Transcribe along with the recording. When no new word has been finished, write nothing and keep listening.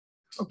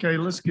Okay,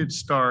 let's get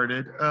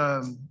started.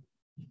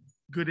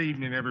 Good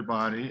evening,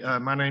 everybody.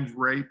 My name's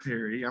Ray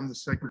Perry. I'm the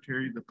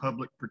Secretary of the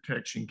Public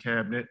Protection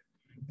Cabinet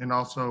and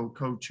also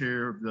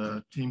co-chair of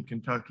the Team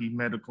Kentucky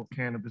Medical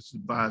Cannabis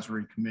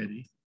Advisory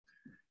Committee.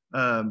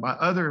 My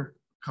other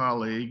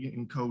colleague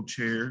and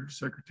co-chair,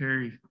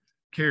 Secretary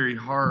Kerry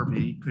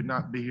Harvey, could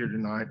not be here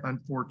tonight.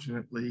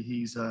 Unfortunately,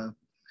 he's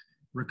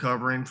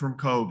recovering from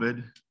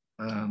COVID.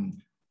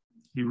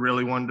 He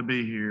really wanted to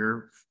be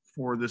here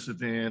for this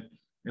event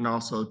and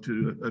also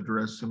to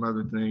address some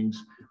other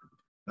things.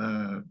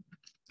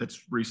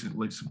 That's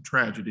recently some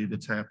tragedy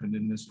that's happened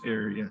in this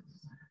area.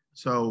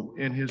 So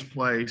in his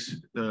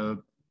place,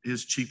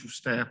 his Chief of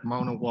Staff,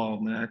 Mona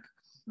Walmack,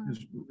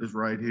 is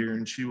right here,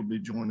 and she will be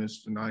joining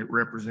us tonight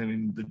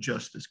representing the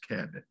Justice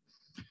Cabinet.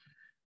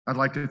 I'd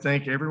like to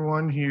thank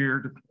everyone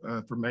here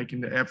for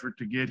making the effort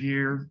to get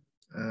here.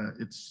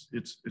 It's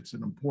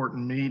an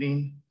important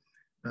meeting.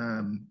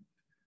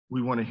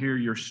 We want to hear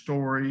your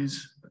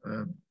stories,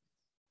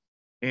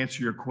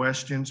 answer your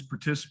questions,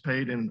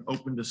 participate in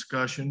open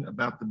discussion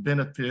about the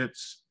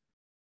benefits,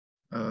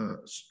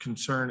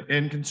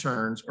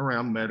 concerns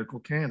around medical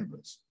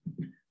cannabis.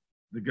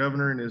 The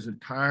governor and this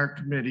entire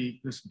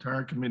committee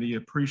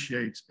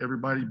appreciates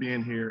everybody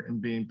being here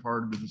and being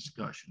part of the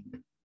discussion.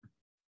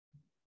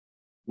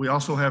 We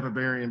also have a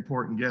very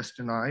important guest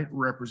tonight,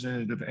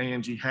 Representative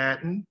Angie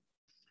Hatton.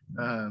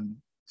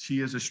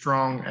 She is a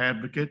strong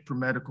advocate for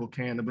medical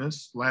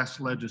cannabis.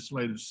 Last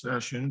legislative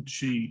session,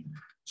 she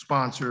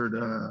sponsored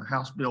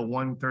House Bill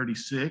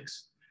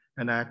 136,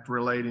 an act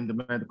relating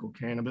to medical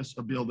cannabis,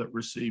 a bill that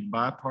received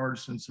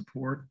bipartisan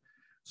support.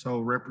 So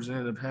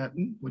Representative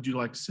Hatton, would you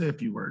like to say a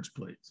few words,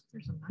 please?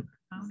 There's a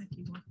microphone if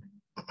you want.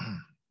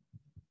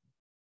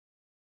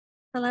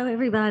 Hello,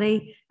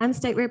 everybody. I'm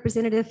state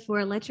representative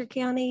for Letcher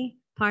County,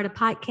 part of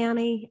Pike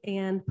County,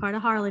 and part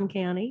of Harlan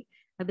County.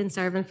 I've been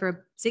serving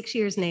for 6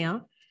 years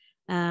now.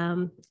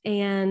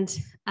 And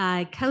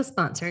I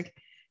co-sponsored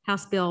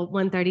House Bill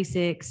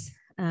 136,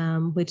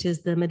 which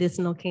is the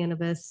medicinal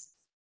cannabis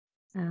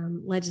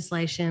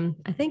legislation.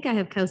 I think I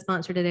have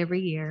co-sponsored it every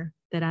year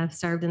that I've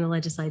served in the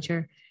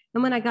legislature.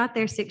 And when I got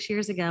there 6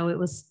 years ago, it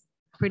was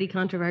pretty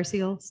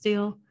controversial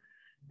still.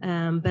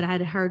 But I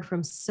had heard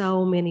from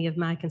so many of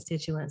my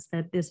constituents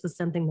that this was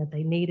something that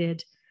they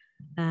needed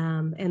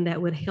and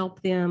that would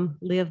help them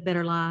live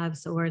better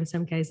lives, or in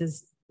some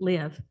cases,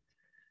 live.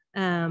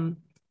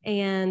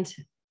 And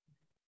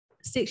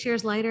 6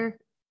 years later,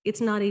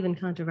 it's not even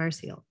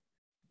controversial.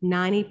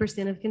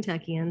 90% of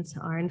Kentuckians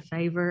are in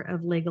favor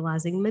of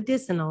legalizing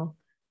medicinal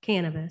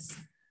cannabis.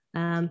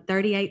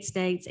 38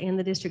 states and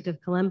the District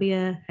of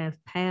Columbia have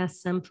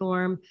passed some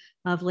form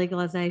of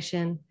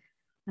legalization.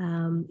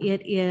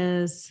 It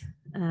is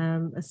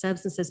a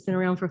substance that's been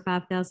around for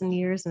 5,000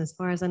 years, and as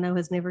far as I know,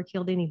 has never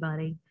killed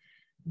anybody.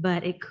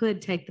 But it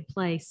could take the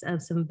place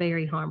of some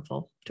very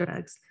harmful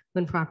drugs.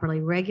 When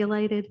properly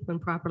regulated, when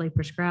properly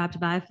prescribed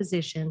by a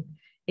physician,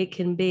 it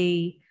can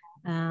be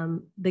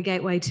the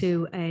gateway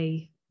to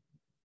a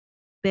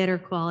better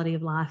quality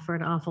of life for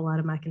an awful lot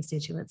of my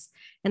constituents.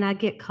 And I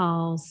get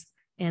calls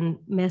and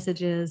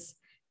messages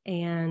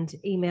and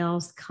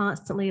emails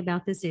constantly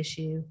about this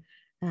issue.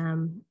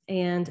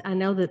 And I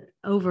know that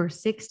over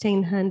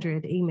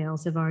 1,600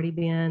 emails have already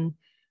been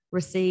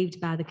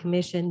received by the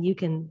commission. You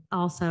can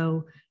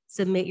also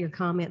submit your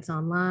comments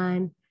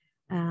online.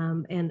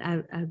 And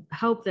I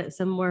hope that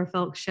some more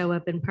folks show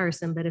up in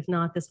person, but if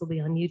not, this will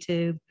be on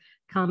YouTube.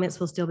 Comments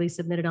will still be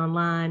submitted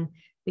online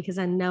because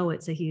I know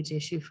it's a huge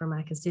issue for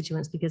my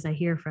constituents because I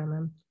hear from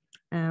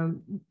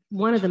them.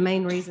 One of the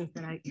main reasons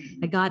that I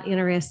got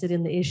interested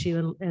in the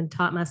issue and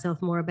taught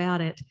myself more about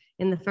it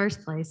in the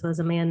first place was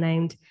a man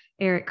named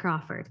Eric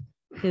Crawford,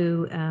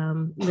 who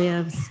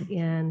lives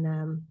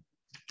in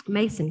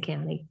Mason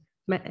County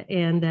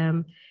and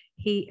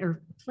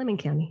or Fleming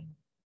County.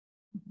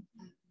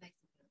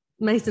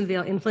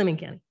 Masonville in Fleming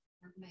County.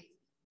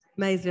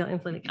 Maysville in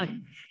Fleming. Okay.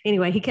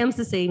 Anyway, he comes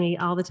to see me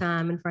all the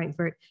time in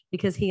Frankfort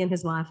because he and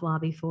his wife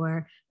lobby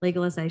for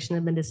legalization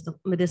of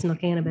medicinal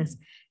cannabis.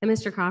 And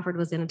Mr. Crawford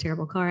was in a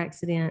terrible car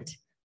accident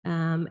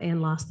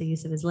and lost the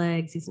use of his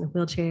legs. He's in a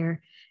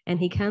wheelchair. And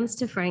he comes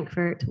to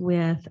Frankfort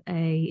with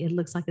it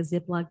looks like a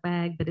Ziploc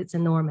bag, but it's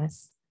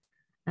enormous.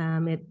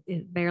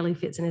 It barely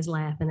fits in his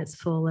lap, and it's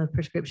full of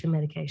prescription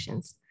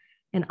medications.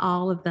 And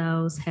all of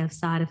those have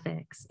side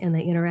effects, and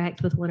they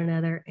interact with one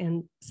another,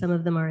 and some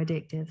of them are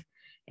addictive.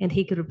 And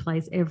he could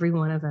replace every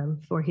one of them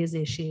for his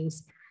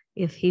issues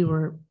if he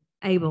were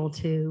able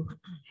to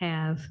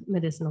have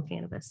medicinal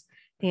cannabis.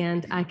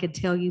 And I could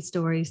tell you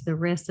stories the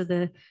rest of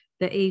the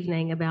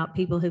evening about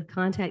people who've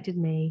contacted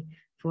me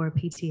for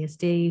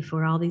PTSD,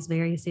 for all these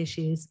various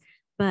issues.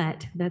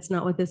 But that's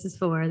not what this is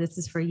for. This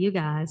is for you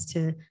guys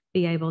to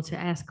be able to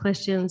ask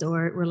questions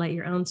or relate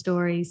your own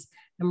stories.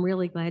 I'm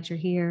really glad you're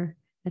here.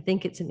 I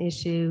think it's an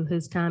issue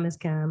whose time has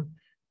come.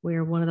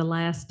 We're one of the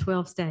last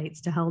 12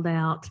 states to hold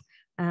out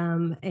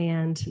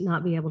and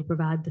not be able to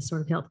provide the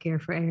sort of health care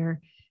for our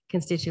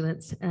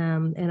constituents.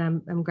 And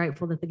I'm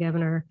grateful that the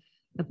governor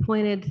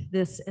appointed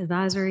this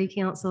advisory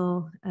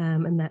council,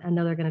 and that I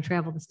know they're going to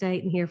travel the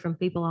state and hear from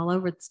people all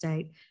over the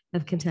state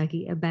of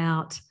Kentucky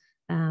about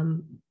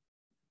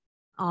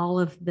all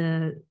of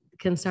the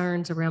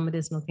concerns around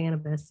medicinal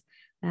cannabis.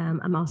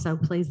 I'm also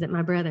pleased that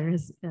my brother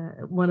is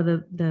one of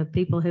the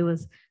people who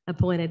was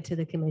appointed to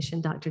the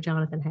commission, Dr.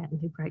 Jonathan Hatton,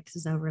 who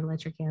practices over in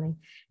Letcher County.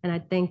 And I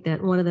think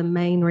that one of the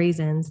main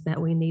reasons that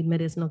we need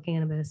medicinal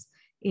cannabis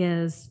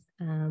is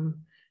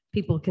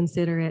people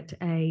consider it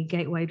a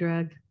gateway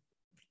drug,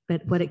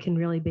 but what it can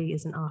really be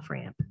is an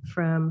off-ramp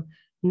from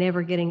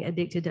never getting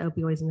addicted to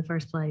opioids in the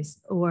first place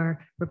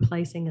or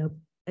replacing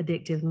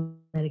addictive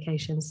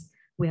medications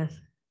with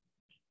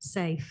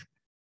safe,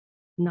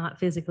 not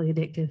physically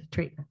addictive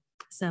treatment.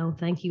 So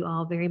thank you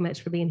all very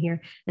much for being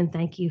here, and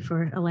thank you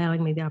for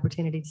allowing me the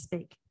opportunity to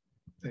speak.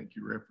 Thank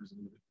you,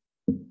 Representative.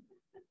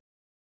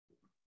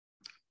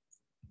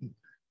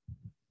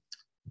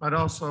 I'd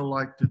also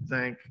like to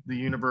thank the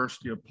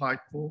University of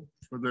Pikeville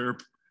for their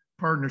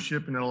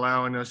partnership in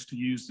allowing us to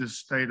use this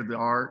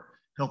state-of-the-art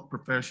health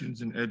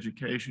professions and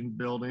education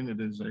building. It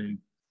is a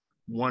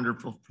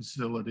wonderful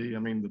facility. I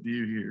mean, the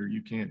view here,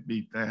 you can't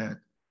beat that.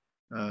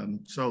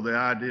 So the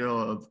idea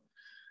of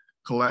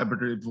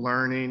collaborative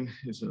learning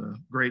is a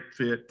great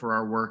fit for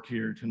our work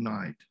here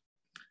tonight.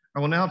 I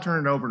will now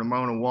turn it over to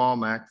Mona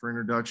Walmack for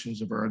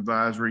introductions of our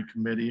advisory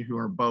committee, who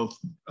are both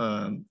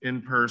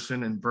in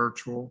person and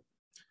virtual.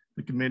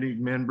 The committee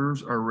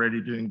members are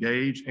ready to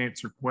engage,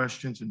 answer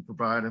questions, and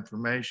provide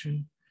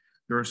information.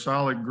 They're a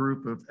solid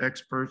group of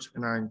experts,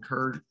 and I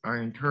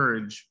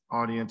encourage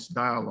audience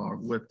dialogue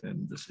with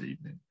them this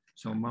evening.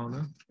 So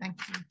Mona. Thank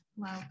you.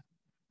 Well,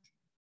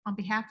 on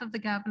behalf of the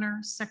governor,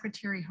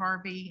 Secretary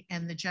Harvey,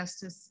 and the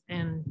Justice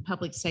and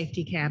Public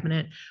Safety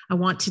Cabinet, I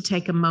want to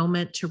take a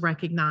moment to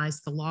recognize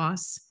the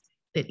loss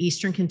that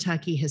Eastern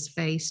Kentucky has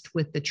faced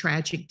with the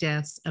tragic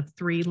deaths of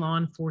 3 law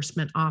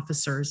enforcement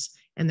officers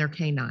and their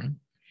canine.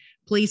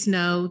 Please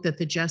know that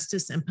the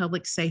Justice and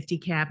Public Safety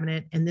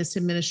Cabinet and this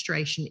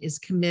administration is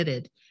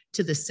committed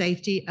to the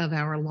safety of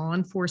our law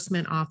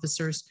enforcement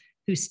officers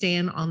who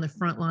stand on the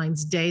front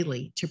lines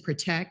daily to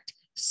protect,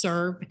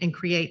 serve, and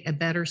create a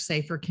better,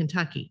 safer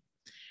Kentucky.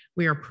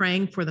 We are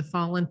praying for the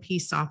fallen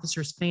peace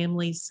officers'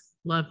 families,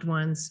 loved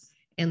ones,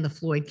 and the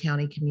Floyd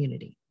County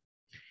community.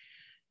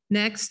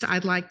 Next,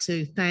 I'd like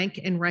to thank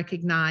and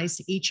recognize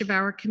each of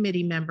our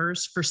committee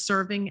members for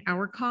serving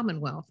our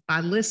Commonwealth by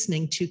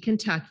listening to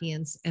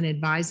Kentuckians and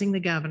advising the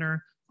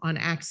governor on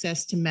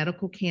access to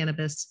medical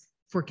cannabis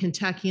for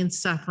Kentuckians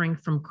suffering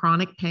from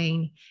chronic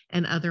pain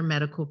and other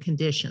medical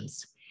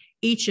conditions.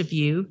 Each of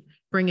you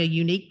bring a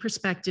unique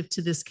perspective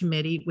to this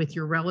committee with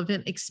your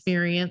relevant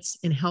experience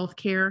in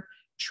healthcare,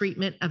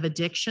 treatment of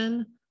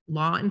addiction,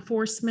 law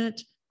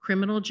enforcement,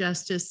 criminal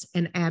justice,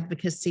 and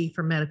advocacy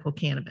for medical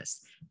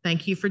cannabis.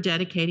 Thank you for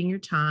dedicating your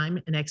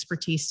time and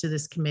expertise to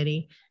this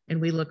committee,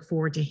 and we look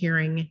forward to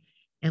hearing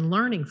and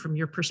learning from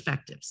your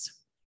perspectives.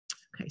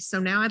 Okay, so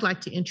now I'd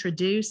like to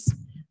introduce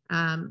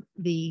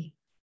the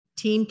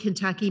Team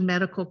Kentucky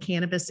Medical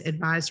Cannabis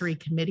Advisory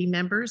Committee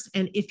members.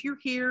 And if you're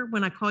here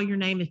when I call your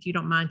name, if you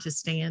don't mind to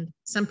stand,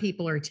 some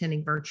people are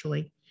attending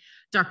virtually.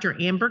 Dr.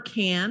 Amber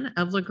Cann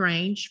of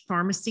LaGrange,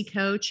 pharmacy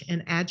coach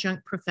and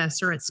adjunct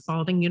professor at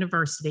Spalding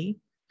University.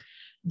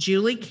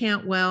 Julie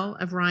Cantwell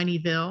of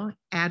Rhineyville,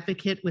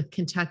 advocate with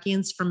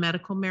Kentuckians for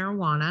Medical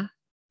Marijuana.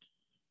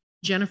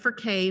 Jennifer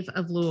Cave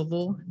of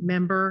Louisville,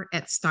 member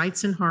at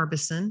Stites and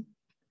Harbison.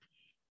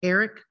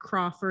 Eric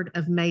Crawford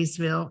of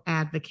Maysville,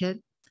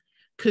 advocate.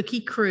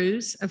 Cookie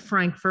Cruz of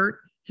Frankfort,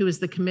 who is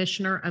the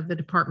commissioner of the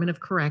Department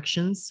of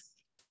Corrections.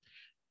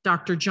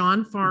 Dr.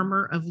 John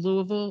Farmer of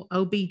Louisville,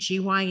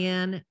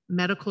 OBGYN,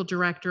 medical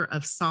director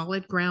of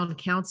Solid Ground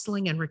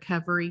Counseling and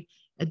Recovery,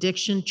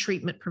 addiction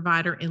treatment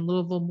provider in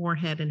Louisville,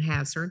 Moorhead, and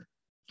Hazard.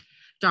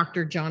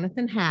 Dr.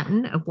 Jonathan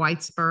Hatton of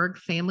Whitesburg,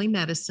 Family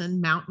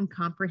Medicine, Mountain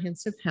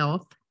Comprehensive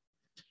Health.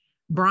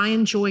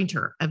 Brian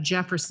Jointer of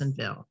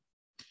Jeffersonville,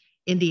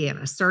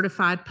 Indiana,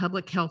 certified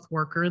public health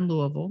worker in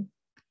Louisville.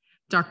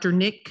 Dr.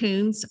 Nick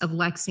Coons of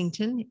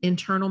Lexington,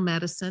 internal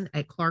medicine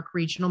at Clark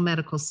Regional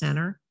Medical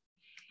Center.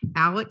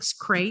 Alex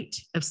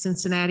Crate of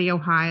Cincinnati,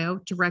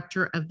 Ohio,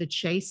 director of the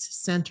Chase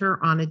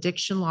Center on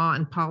Addiction Law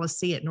and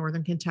Policy at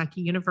Northern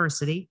Kentucky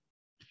University.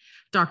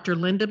 Dr.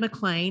 Linda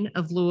McLean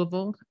of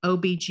Louisville,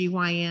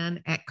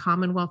 OBGYN at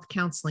Commonwealth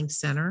Counseling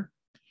Center.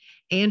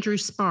 Andrew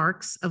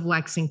Sparks of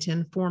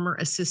Lexington, former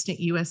assistant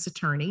U.S.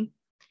 attorney.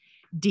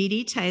 Dee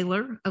Dee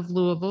Taylor of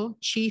Louisville,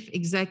 chief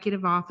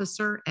executive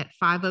officer at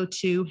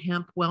 502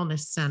 Hemp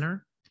Wellness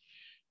Center.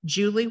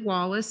 Julie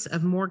Wallace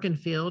of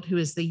Morganfield, who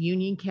is the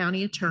Union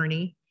County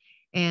attorney,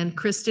 and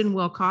Kristen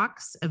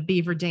Wilcox of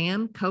Beaver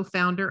Dam,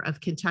 co-founder of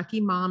Kentucky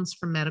Moms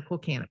for Medical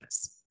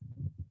Cannabis.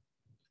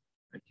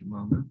 Thank you,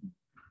 Mona.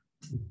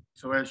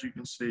 So as you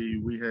can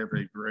see, we have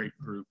a great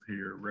group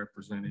here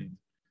representing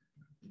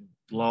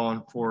law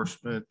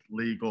enforcement,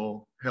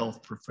 legal,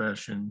 health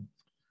profession,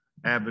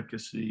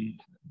 advocacy,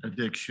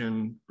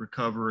 addiction,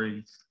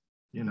 recovery,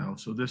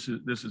 so this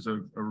is a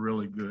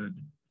really good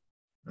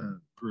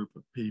group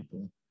of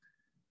people.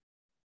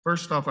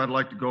 First off, I'd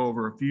like to go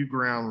over a few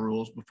ground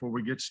rules before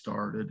we get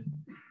started.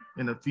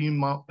 In a few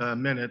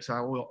minutes, I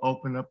will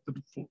open up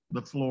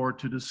the floor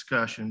to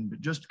discussion,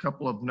 but just a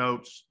couple of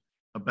notes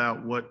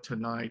about what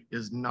tonight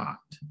is not.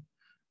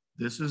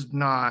 This is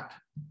not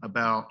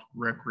about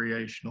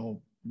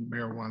recreational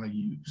marijuana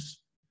use.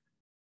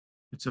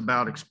 It's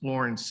about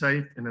exploring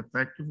safe and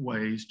effective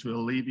ways to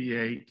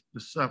alleviate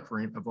the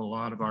suffering of a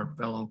lot of our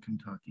fellow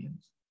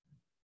Kentuckians.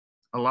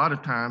 A lot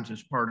of times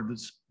as part of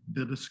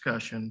the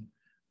discussion,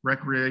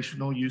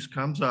 recreational use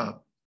comes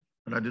up,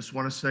 but I just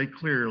want to say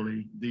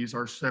clearly, these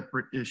are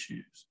separate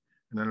issues.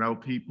 And I know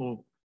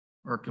people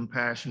are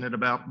compassionate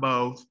about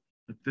both,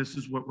 but this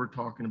is what we're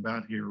talking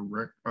about here,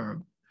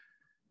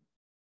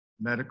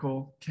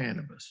 medical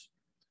cannabis.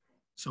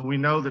 So we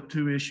know that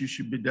two issues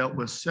should be dealt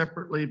with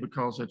separately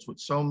because that's what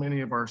so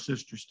many of our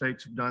sister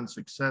states have done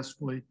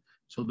successfully.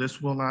 So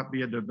this will not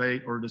be a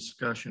debate or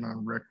discussion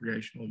on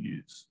recreational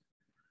use.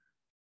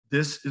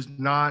 This is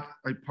not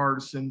a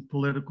partisan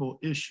political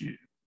issue.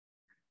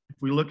 If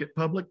we look at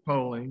public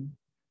polling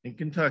in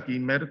Kentucky,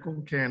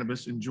 medical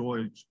cannabis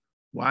enjoys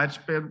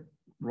widespread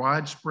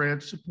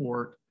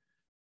support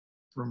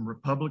from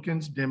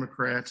Republicans,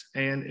 Democrats,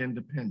 and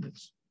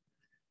independents.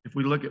 If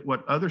we look at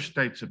what other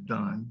states have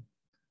done,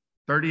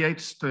 38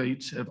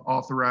 states have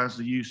authorized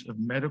the use of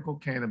medical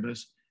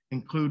cannabis,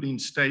 including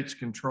states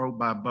controlled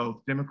by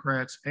both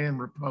Democrats and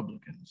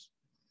Republicans.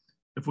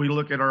 If we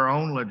look at our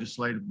own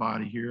legislative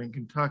body here in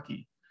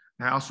Kentucky,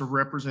 the House of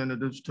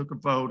Representatives took a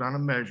vote on a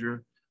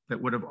measure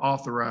that would have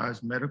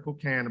authorized medical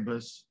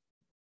cannabis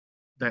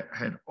that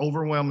had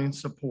overwhelming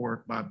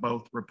support by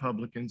both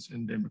Republicans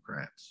and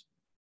Democrats.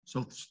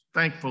 So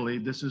thankfully,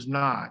 this is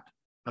not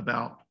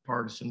about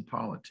partisan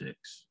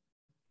politics.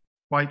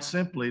 Quite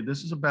simply,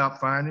 this is about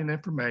finding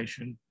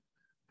information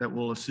that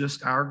will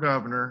assist our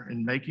governor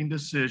in making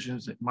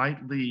decisions that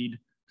might lead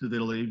to the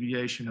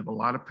alleviation of a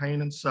lot of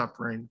pain and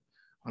suffering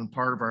on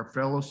part of our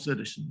fellow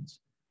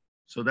citizens.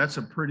 So that's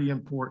a pretty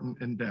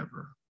important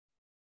endeavor.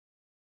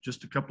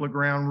 Just a couple of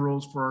ground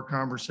rules for our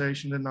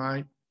conversation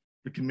tonight.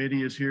 The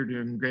committee is here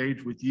to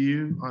engage with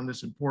you on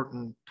this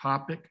important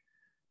topic.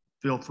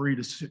 Feel free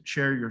to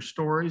share your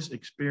stories,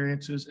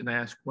 experiences, and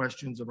ask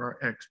questions of our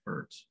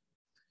experts.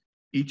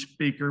 Each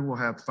speaker will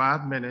have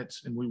 5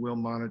 minutes and we will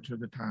monitor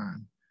the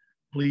time.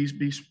 Please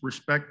be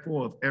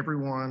respectful of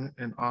everyone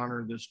and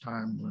honor this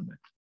time limit.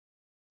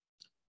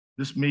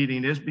 This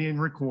meeting is being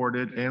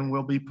recorded and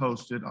will be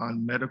posted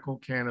on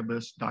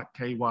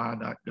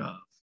medicalcannabis.ky.gov.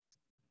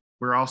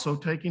 We're also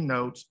taking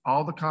notes.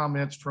 All the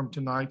comments from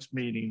tonight's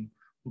meeting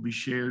will be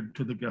shared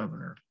to the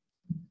governor.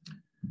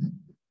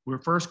 We'll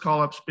first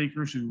call up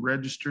speakers who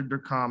registered their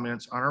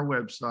comments on our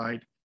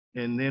website,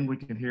 and then we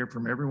can hear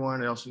from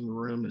everyone else in the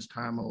room as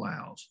time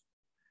allows.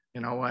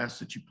 And I'll ask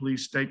that you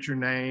please state your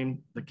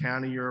name, the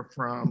county you're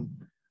from,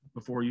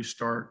 before you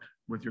start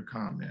with your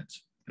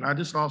comments. And I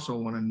just also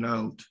want to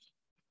note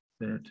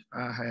that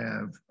I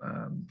have,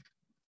 on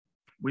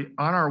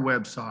our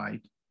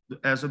website,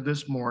 as of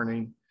this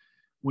morning,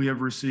 we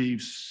have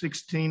received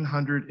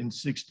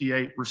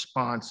 1,668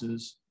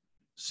 responses.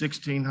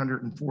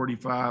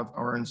 1,645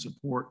 are in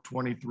support,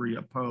 23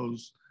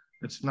 opposed.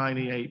 That's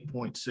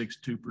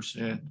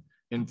 98.62%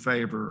 in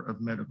favor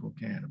of medical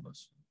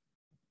cannabis.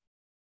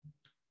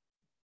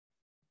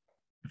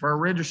 If our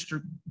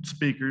registered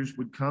speakers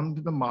would come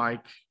to the mic,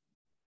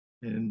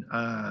 and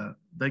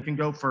they can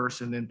go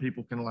first, and then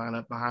people can line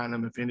up behind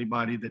them if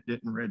anybody that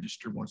didn't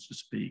register wants to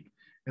speak.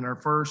 And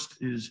our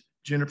first is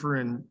Jennifer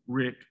and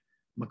Rick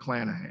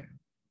McClanahan.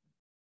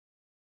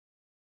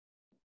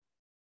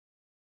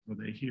 Are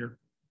they here?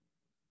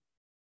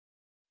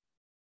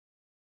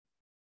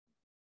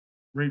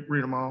 Read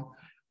them all.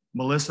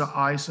 Melissa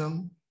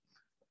Isom,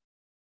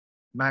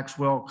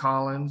 Maxwell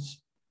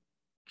Collins,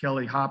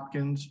 Kelly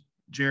Hopkins,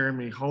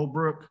 Jeremy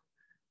Holbrook,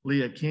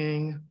 Leah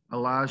King,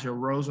 Elijah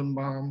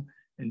Rosenbaum,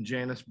 and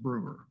Janice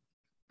Brewer.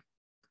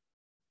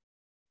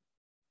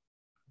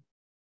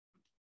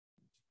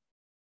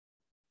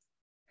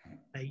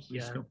 Thank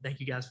you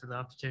guys for the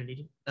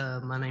opportunity.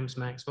 My name is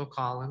Maxwell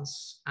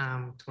Collins.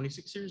 I'm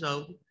 26 years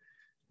old,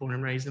 born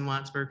and raised in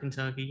Whitesburg,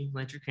 Kentucky,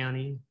 Letcher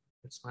County.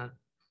 It's my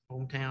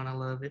hometown. I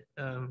love it.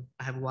 I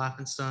have a wife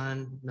and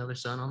son, another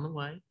son on the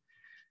way.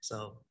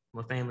 So I'm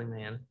a family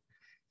man.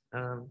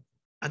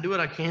 I do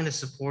what I can to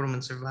support them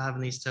and survive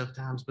in these tough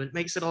times, but it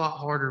makes it a lot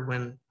harder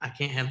when I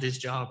can't have this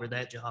job or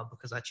that job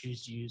because I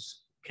choose to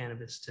use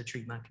cannabis to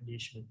treat my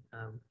condition.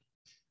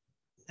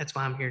 That's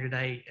why I'm here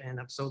today, and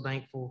I'm so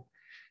thankful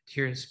to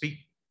hear and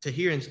speak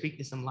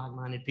to some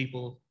like-minded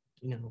people,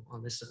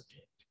 on this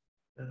subject.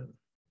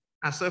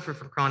 I suffer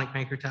from chronic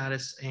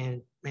pancreatitis,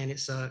 and man, it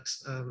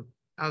sucks.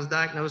 I was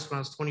diagnosed when I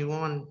was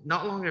 21,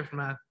 not long after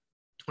my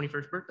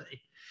 21st birthday.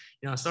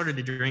 I started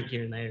to drink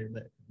here and there,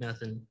 but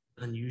nothing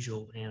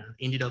unusual, and I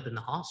ended up in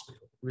the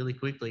hospital really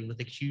quickly with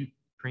acute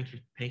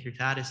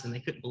pancreatitis, and they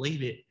couldn't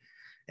believe it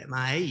at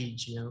my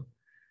age,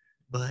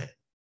 But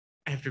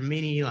after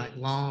many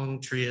long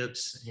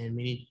trips and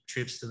many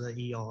trips to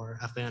the ER,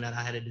 I found out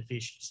I had a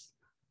deficiency,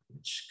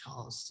 which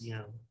caused,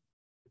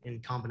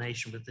 in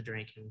combination with the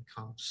drinking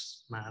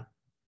caused my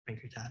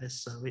pancreatitis.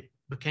 So it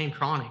became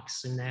chronic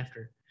soon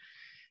after.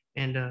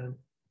 And,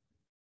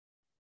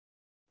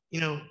 you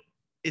know,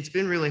 it's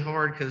been really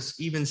hard because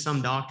even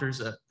some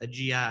doctors, a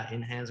GI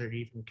in Hazard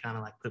even kind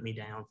of like put me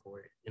down for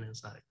it. You know,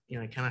 it's like, you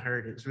know, it kind of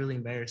hurt. It was really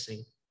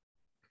embarrassing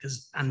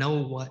because I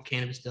know what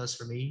cannabis does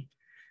for me.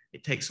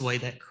 It takes away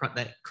that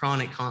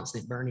chronic,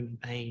 constant burning and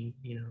pain.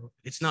 You know,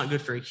 it's not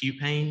good for acute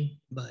pain,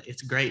 but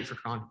it's great for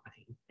chronic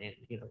pain, and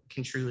you know,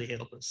 can truly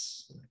help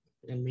us.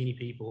 And many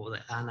people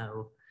that I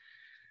know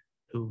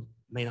who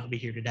may not be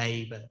here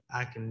today, but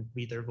I can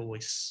be their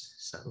voice.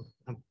 So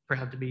I'm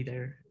proud to be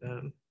there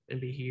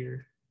and be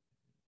here.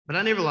 But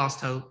I never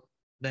lost hope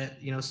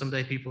that, you know,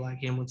 someday people like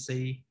him would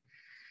see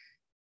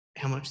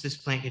how much this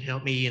plant could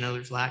help me and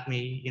others like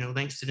me. You know,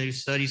 thanks to new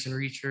studies and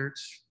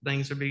research,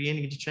 things are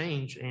beginning to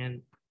change.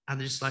 And I'd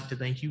just like to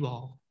thank you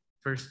all,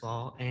 first of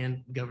all,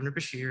 and Governor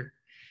Beshear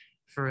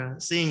for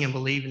seeing and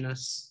believing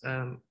us.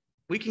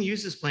 We can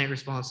use this plant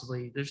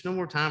responsibly. There's no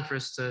more time for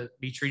us to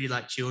be treated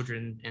like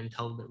children and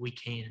told that we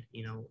can't.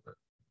 You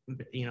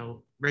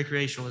know,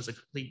 recreational is a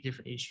complete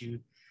different issue.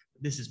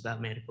 This is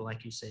about medical,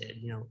 like you said.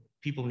 You know,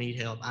 people need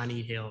help. I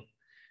need help.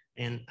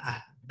 And I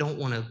don't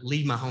want to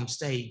leave my home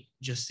state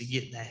just to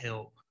get that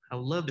help. I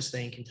would love to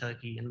stay in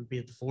Kentucky and be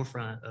at the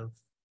forefront of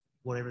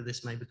whatever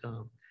this may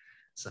become.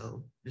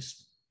 So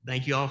just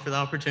thank you all for the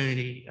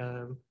opportunity.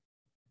 You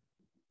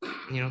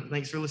know,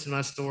 thanks for listening to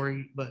my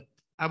story. But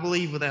I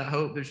believe without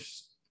hope, there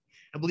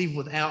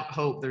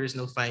is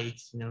no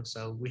faith. You know,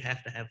 so we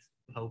have to have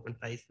hope and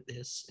faith for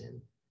this.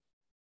 And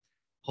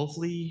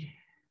hopefully,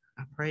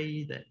 I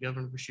pray that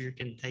Governor Beshear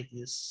can take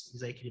this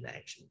executive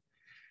action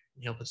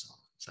and help us all.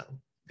 So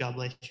God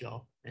bless you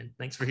all, and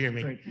thanks for hearing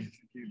me. Thank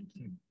you.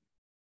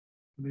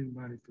 Would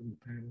anybody from the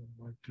panel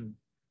like to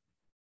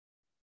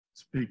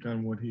speak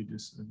on what he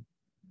just said?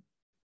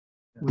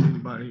 Would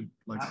anybody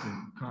like to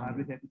comment? I'd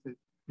be happy to.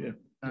 Yeah.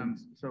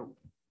 So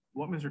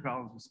what Mr.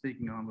 Collins was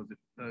speaking on was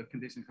a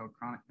condition called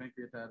chronic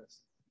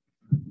pancreatitis.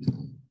 Is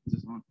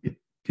this on? Yeah.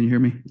 Can you hear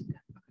me?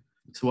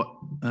 So what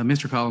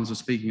Mr. Collins was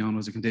speaking on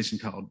was a condition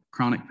called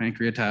chronic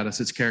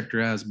pancreatitis. It's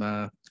characterized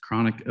by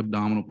chronic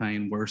abdominal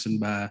pain worsened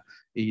by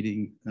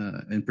eating,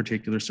 in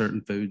particular,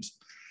 certain foods.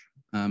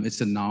 It's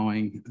a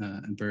gnawing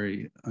and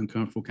very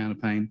uncomfortable kind of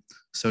pain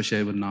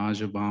associated with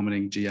nausea,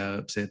 vomiting, GI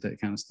upset,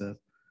 that kind of stuff.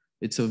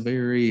 It's a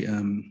very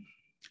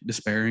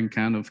despairing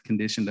kind of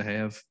condition to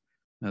have.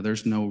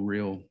 There's no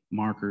real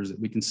markers that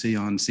we can see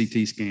on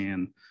CT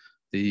scan.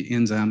 The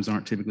enzymes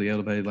aren't typically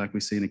elevated like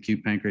we see in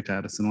acute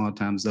pancreatitis. And a lot of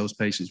times those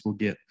patients will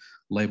get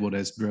labeled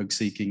as drug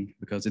seeking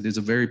because it is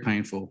a very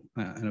painful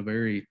and a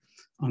very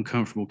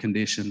uncomfortable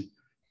condition.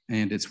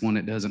 And it's one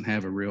that doesn't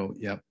have a real,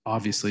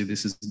 obviously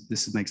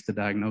this makes the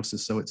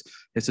diagnosis. So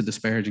it's a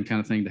disparaging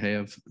kind of thing to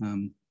have.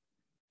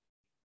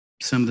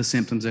 Some of the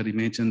symptoms that he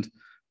mentioned,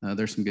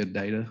 there's some good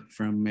data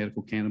from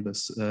medical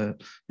cannabis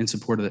in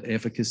support of the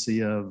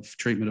efficacy of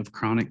treatment of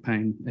chronic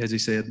pain. As he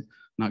said,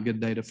 not good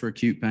data for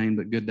acute pain,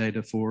 but good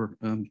data for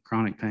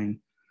chronic pain.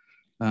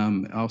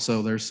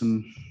 Also, there's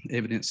some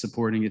evidence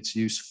supporting its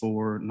use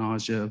for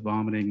nausea,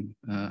 vomiting,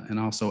 and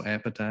also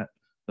appetite.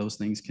 Those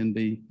things can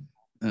be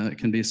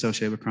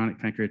associated with chronic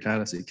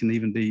pancreatitis. It can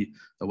even be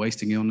a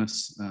wasting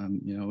illness,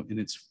 you know, in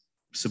its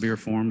severe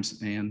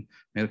forms. And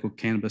medical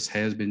cannabis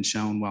has been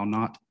shown, while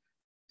not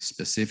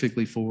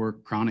specifically for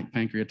chronic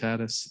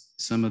pancreatitis,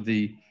 some of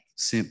the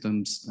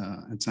symptoms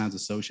and signs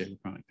associated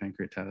with chronic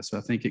pancreatitis. So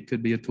I think it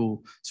could be a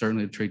tool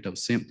certainly to treat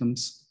those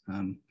symptoms.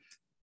 And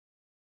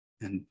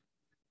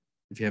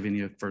if you have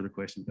any further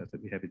questions about that,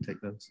 I'd be happy to take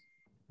those.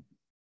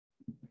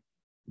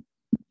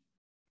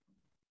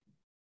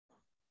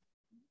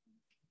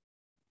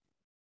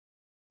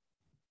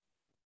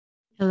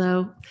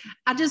 Hello.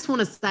 I just want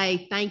to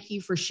say thank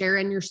you for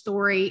sharing your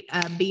story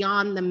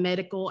beyond the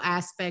medical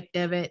aspect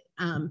of it.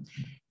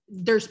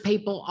 There's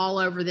people all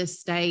over this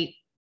state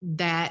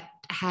that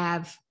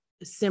have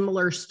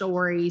similar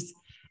stories,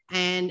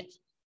 and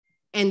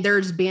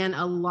there's been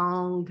a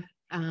long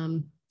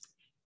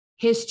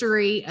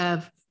history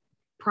of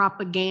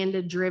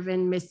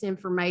propaganda-driven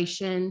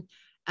misinformation.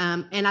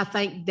 And I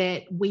think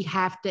that we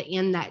have to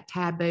end that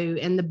taboo.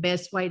 And the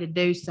best way to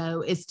do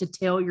so is to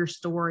tell your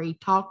story,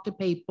 talk to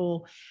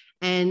people,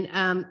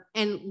 and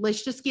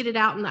let's just get it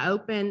out in the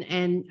open.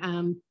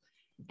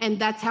 And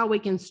that's how we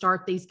can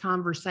start these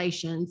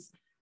conversations,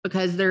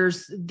 because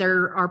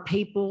there are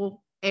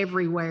people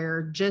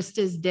everywhere just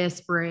as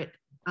desperate,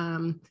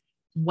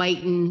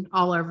 waiting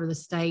all over the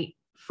state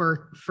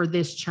for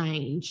this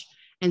change.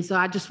 And so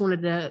I just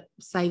wanted to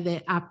say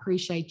that I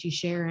appreciate you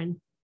sharing.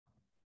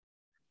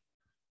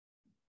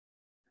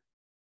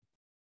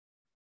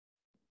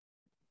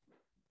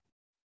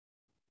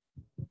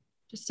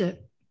 Just to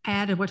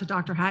add to what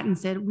Dr. Hatton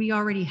said, we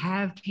already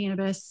have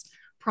cannabis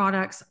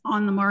products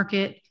on the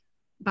market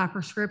by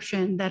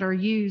prescription that are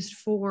used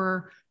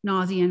for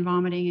nausea and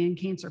vomiting in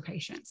cancer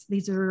patients.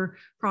 These are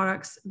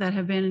products that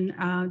have been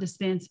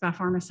dispensed by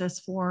pharmacists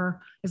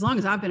for as long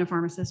as I've been a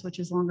pharmacist, which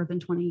is longer than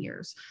 20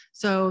 years.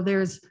 So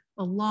there's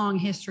a long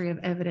history of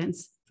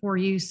evidence for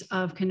use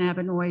of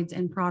cannabinoids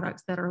and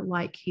products that are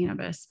like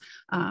cannabis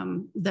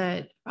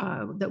that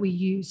we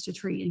use to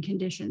treat in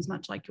conditions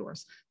much like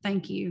yours.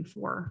 Thank you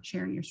for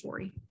sharing your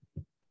story.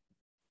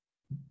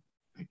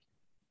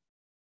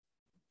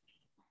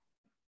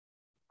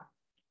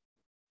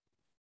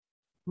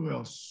 Who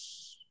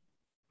else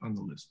on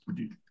the list? Would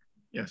you?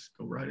 Yes,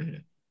 go right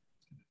ahead.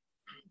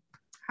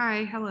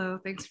 Hi, hello.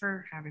 Thanks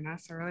for having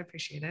us. I really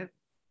appreciate it.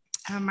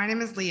 My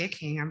name is Leah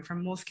King. I'm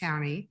from Wolf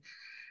County.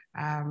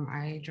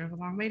 I drove a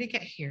long way to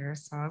get here,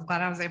 so I'm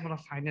glad I was able to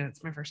find it.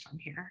 It's my first time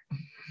here.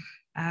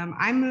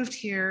 I moved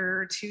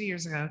here 2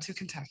 years ago to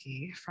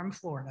Kentucky from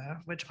Florida,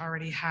 which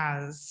already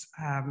has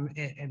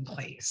it in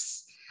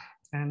place.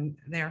 It's been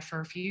there for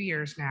a few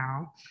years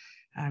now.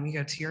 You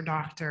go to your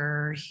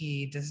doctor,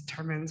 he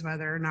determines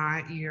whether or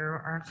not you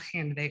are a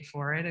candidate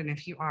for it. And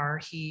if you are,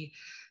 he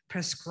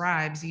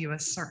prescribes you a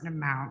certain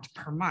amount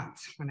per month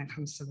when it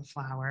comes to the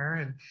flower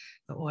and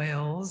the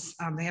oils.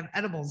 They have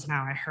edibles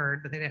now, I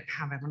heard, but they didn't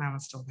have it when I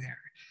was still there.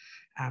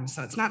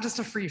 So it's not just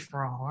a free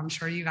for all. I'm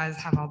sure you guys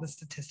have all the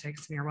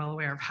statistics and you're well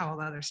aware of how all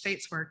the other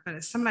states work, but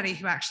as somebody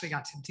who actually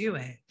got to do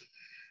it,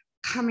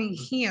 coming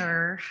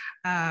here,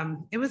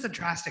 it was a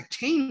drastic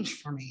change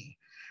for me.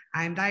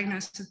 I'm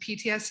diagnosed with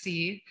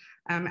PTSD,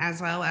 as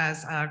well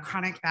as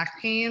chronic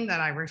back pain that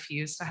I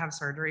refuse to have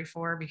surgery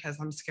for because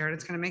I'm scared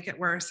it's going to make it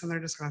worse and they're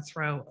just going to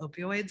throw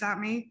opioids at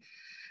me.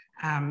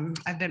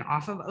 I've been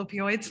off of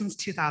opioids since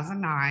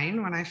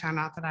 2009 when I found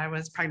out that I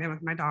was pregnant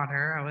with my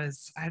daughter.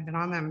 I had been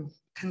on them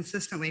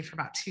consistently for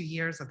about 2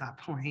 years at that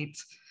point.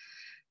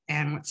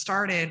 And what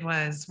started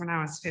was when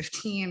I was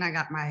 15, I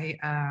got my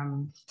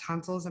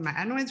tonsils and my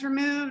adenoids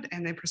removed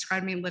and they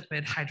prescribed me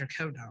liquid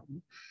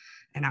hydrocodone.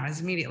 And I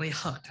was immediately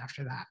hooked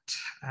after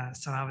that.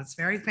 So I was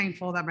very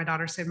thankful that my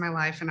daughter saved my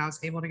life and I was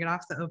able to get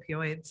off the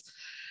opioids.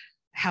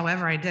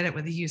 However, I did it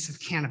with the use of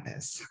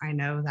cannabis. I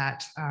know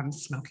that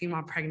smoking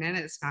while pregnant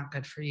is not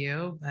good for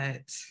you,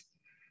 but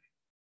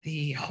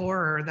the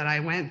horror that I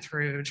went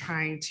through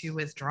trying to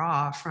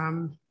withdraw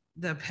from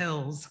the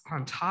pills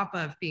on top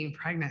of being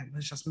pregnant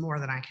was just more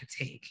than I could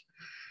take.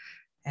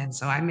 And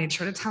so I made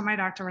sure to tell my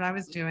doctor what I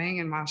was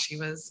doing. And while she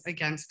was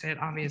against it,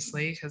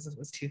 obviously, because it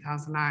was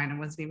 2009, it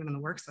wasn't even in the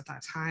works at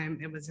that time,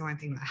 it was the only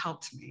thing that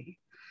helped me.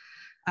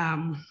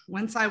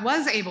 Once I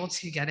was able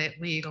to get it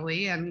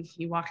legally, and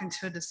you walk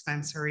into a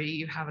dispensary,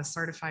 you have a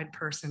certified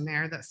person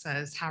there that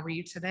says, how are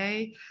you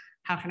today?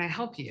 How can I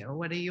help you?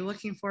 What are you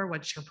looking for?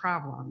 What's your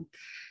problem?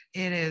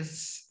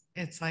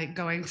 It's like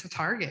going to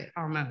Target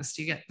almost.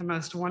 You get the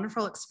most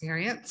wonderful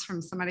experience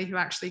from somebody who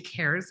actually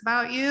cares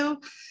about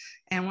you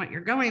and what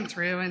you're going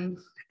through.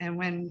 And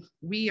when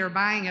we are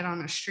buying it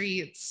on the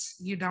streets,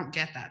 you don't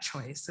get that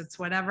choice. It's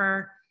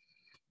whatever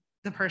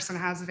the person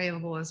has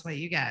available is what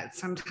you get.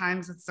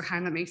 Sometimes it's the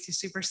kind that makes you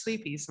super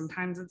sleepy.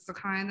 Sometimes it's the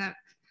kind that,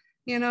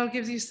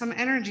 gives you some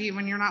energy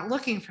when you're not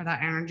looking for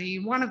that energy.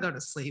 You want to go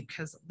to sleep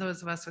because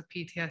those of us with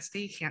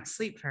PTSD can't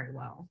sleep very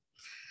well.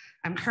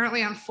 I'm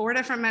currently on 4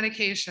 different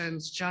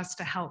medications just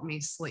to help me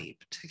sleep,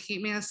 to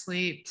keep me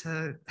asleep,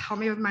 to help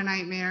me with my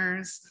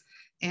nightmares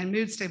and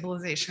mood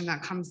stabilization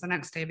that comes the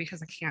next day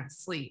because I can't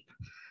sleep.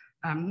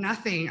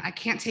 I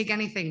can't take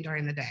anything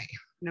during the day.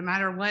 No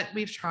matter what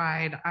we've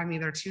tried, I'm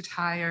either too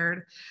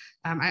tired.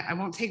 I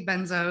won't take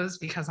benzos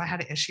because I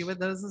had an issue with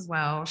those as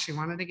well. She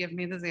wanted to give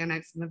me the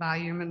Xanax and the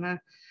Valium and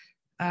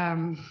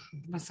the,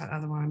 what's that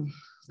other one?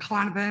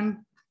 Klonopin.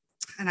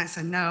 And I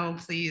said, no,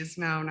 please,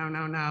 no,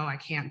 I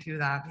can't do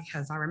that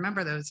because I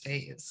remember those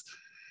days.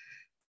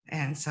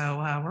 And so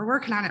we're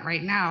working on it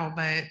right now,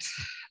 but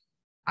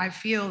I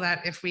feel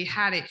that if we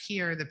had it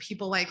here, the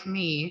people like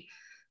me,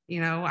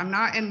 I'm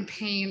not in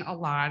pain a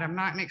lot. I'm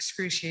not in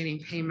excruciating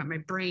pain, but my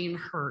brain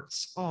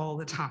hurts all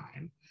the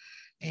time.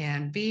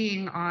 And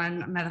being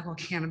on medical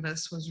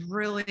cannabis was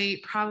really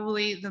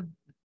probably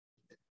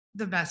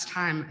the best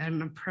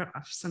time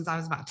since I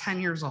was about 10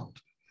 years old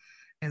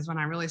is when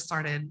I really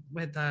started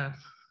with the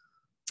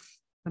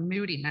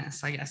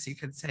moodiness, I guess you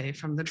could say,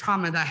 from the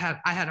trauma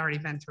that I had already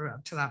been through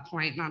up to that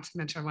point, not to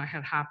mention what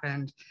had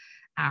happened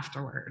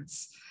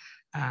afterwards.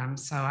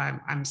 So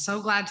I'm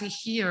so glad to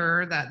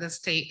hear that the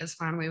state is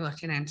finally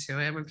looking into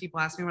it. When people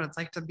ask me what it's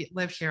like to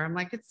live here, I'm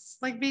like, it's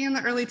like being in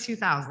the early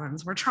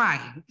 2000s. We're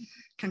trying.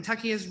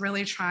 Kentucky is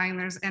really trying.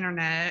 There's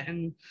internet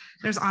and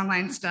there's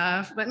online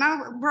stuff, but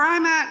now where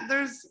I'm at,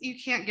 you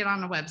can't get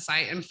on the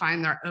website and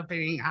find their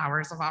opening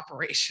hours of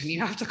operation. You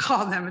have to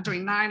call them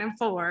between 9 and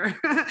 4,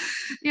 and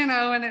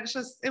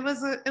it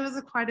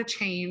was quite a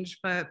change,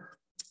 but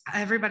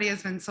everybody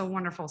has been so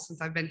wonderful since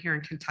I've been here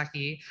in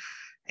Kentucky.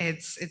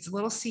 It's a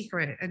little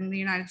secret in the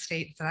United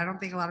States that I don't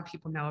think a lot of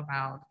people know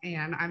about.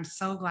 And I'm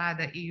so glad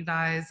that you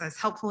guys, as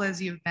helpful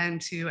as you've been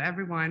to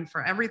everyone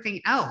for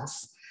everything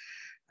else,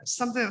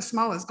 something as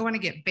small as going to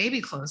get baby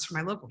clothes for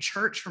my local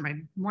church for my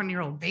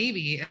 1-year-old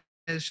baby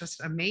is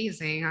just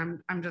amazing.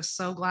 I'm just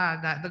so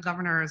glad that the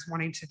governor is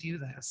wanting to do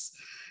this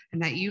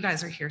and that you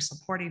guys are here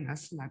supporting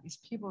this and that these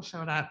people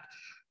showed up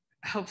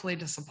hopefully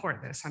to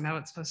support this. I know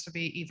it's supposed to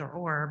be either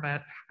or,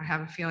 but I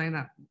have a feeling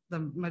that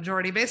the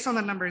majority, based on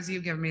the numbers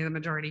you give me, the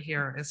majority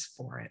here is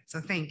for it.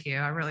 So thank you.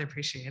 I really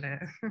appreciate it.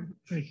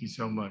 Thank you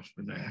so much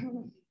for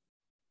that.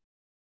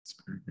 It's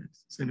very good.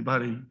 Does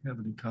anybody have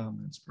any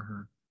comments for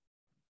her?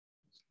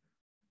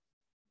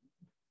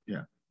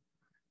 Yeah.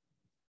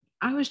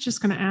 I was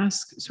just going to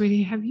ask,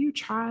 sweetie, have you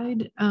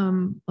tried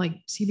like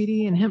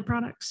CBD and hemp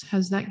products?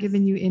 Has that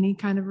given you any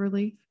kind of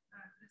relief?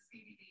 The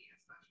CBD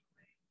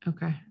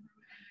especially. Okay.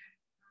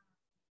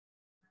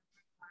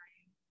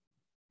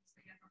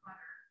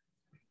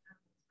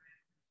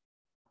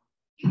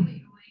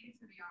 Illegally,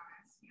 to be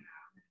honest, you know.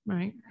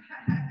 Right.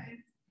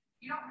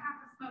 You don't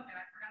have to smoke it.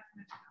 I forgot to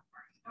mention that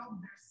part.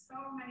 There's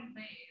so many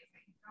ways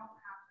that you don't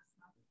have to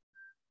smoke it.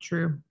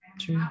 True. And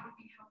True. that would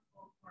be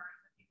helpful for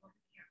the people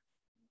who can't.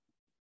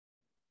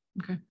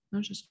 Okay. I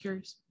was just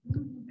curious.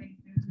 Thank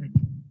you.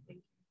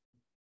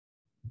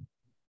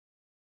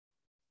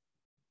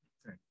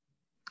 Okay.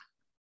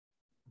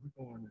 We're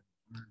going.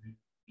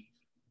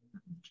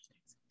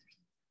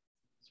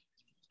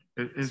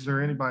 Is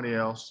there anybody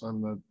else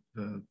on the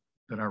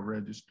that I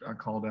registered? I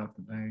called out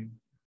the name.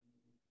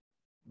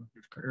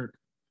 Eric,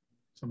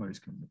 somebody's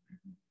coming up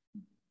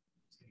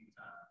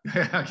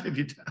here. I'll give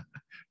you time.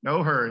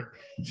 No hurry.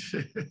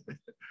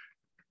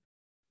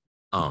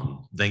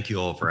 Thank you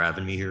all for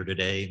having me here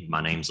today.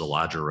 My name's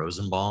Elijah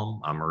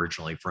Rosenbaum. I'm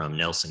originally from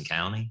Nelson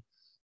County.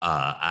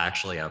 I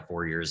actually have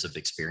 4 years of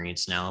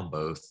experience now,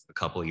 both a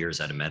couple of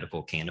years at a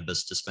medical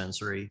cannabis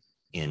dispensary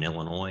in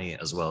Illinois,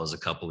 as well as a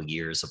couple of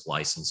years of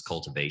licensed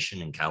cultivation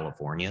in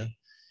California.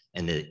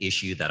 And the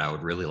issue that I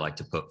would really like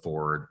to put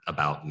forward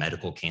about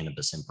medical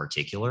cannabis in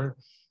particular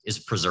is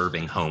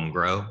preserving home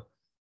grow,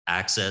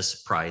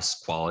 access,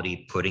 price,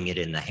 quality, putting it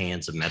in the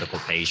hands of medical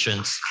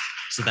patients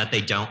so that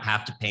they don't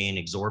have to pay an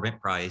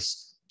exorbitant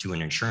price to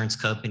an insurance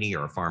company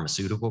or a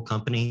pharmaceutical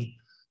company.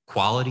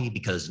 Quality,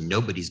 because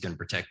nobody's going to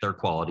protect their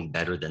quality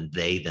better than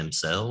they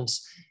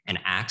themselves. And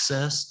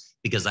access,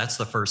 because that's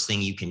the first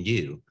thing you can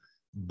do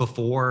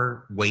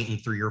before waiting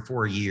 3 or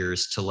 4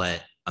 years to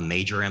let a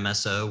major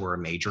MSO or a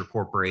major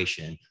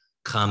corporation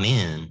come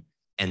in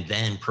and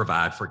then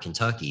provide for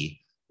Kentucky.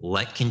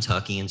 Let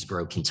Kentuckians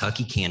grow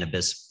Kentucky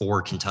cannabis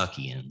for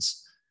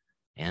Kentuckians.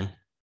 And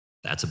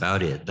that's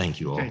about it.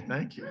 Thank you all. Okay,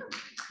 thank you.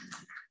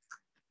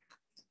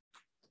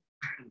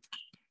 I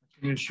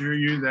can assure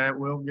you that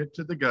we'll get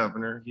to the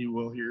governor. He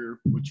will hear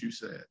what you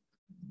said.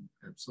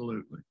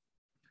 Absolutely.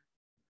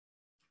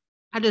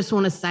 I just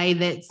want to say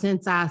that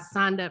since I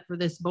signed up for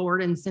this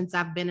board and since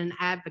I've been an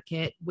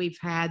advocate, we've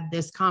had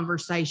this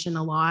conversation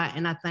a lot.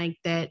 And I think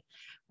that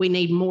we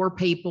need more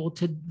people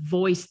to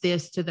voice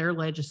this to their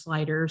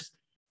legislators.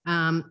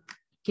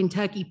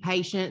 Kentucky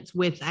patients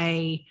with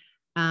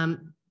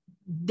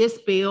this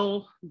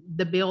bill,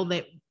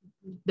 the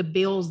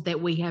bills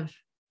that we have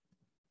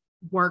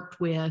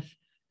worked with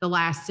the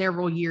last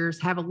several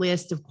years have a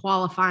list of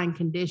qualifying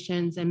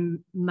conditions, and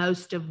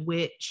most of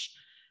which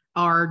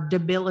are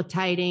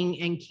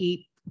debilitating and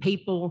keep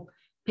people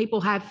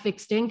have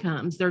fixed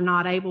incomes. They're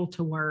not able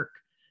to work.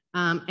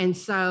 And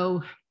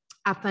so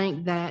I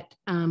think that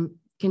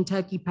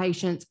Kentucky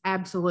patients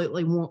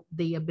absolutely want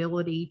the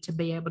ability to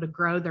be able to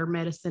grow their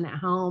medicine at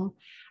home.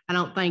 I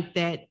don't think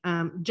that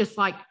just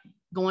like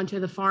going to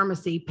the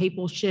pharmacy,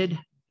 people should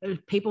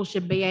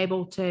be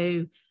able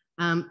to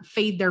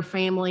feed their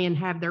family and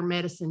have their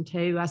medicine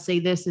too. I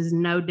see this as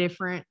no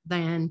different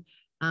than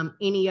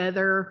any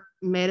other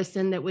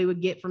medicine that we would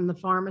get from the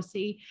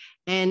pharmacy.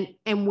 And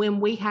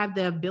when we have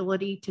the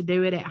ability to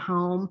do it at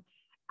home,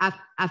 I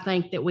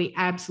think that we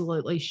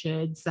absolutely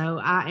should. So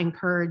I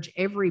encourage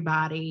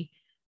everybody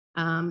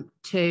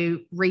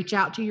to reach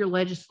out to your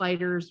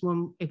legislators,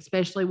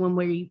 especially when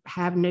we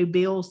have new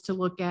bills to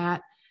look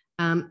at,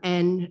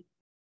 and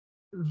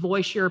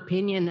voice your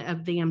opinion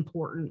of the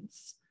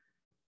importance.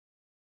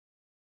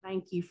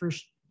 Thank you for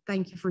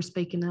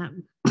speaking up.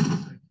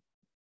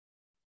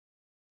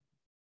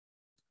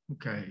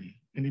 Okay.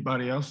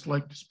 Anybody else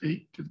like to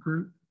speak to the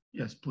group?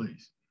 Yes,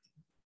 please.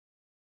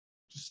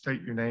 Just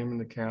state your name and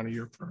the county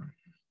you're from.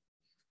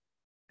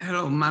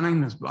 Hello, my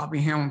name is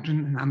Bobby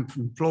Hamilton, and I'm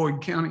from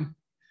Floyd County.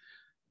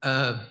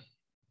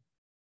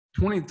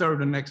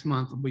 23rd of next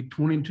month will be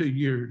 22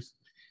 years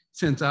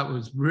since I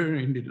was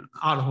rear-ended in an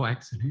auto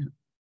accident.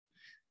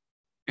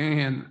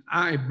 And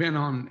I've been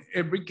on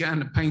every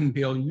kind of pain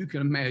pill you can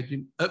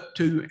imagine, up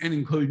to and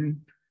including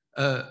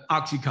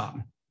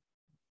Oxycontin.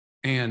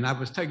 And I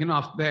was taken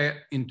off that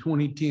in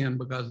 2010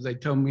 because they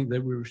told me they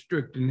were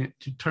restricting it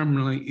to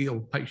terminally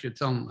ill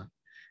patients only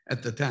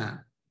at the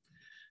time.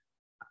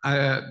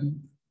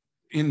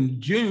 In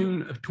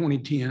June of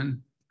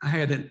 2010, I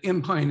had an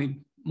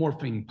implanted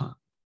morphine pump.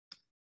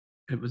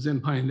 It was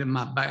implanted in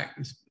my back.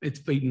 It's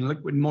feeding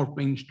liquid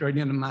morphine straight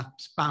into my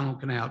spinal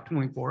canal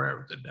 24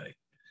 hours a day.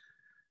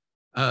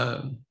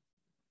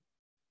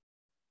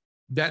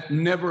 That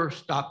never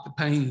stopped the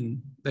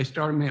pain. They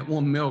started me at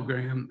 1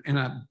 milligram, and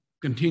I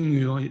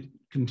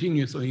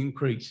continuously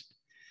increased.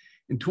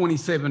 In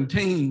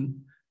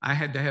 2017, I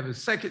had to have a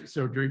second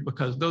surgery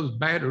because those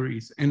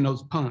batteries and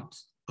those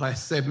pumps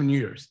last 7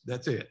 years.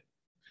 That's it.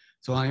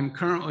 So I am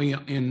currently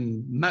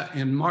in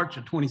March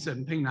of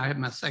 2017, I had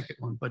my second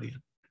one put in.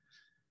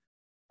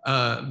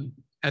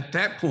 At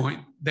that point,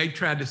 they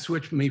tried to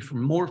switch me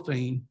from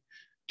morphine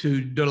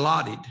to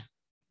Dilaudid.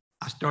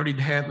 I started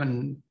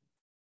having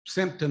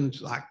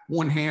symptoms like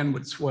one hand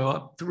would swell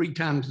up 3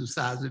 times the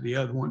size of the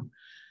other one.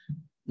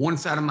 One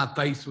side of my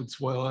face would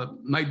swell up,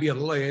 maybe a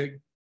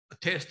leg, a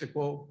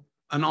testicle,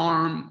 an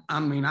arm. I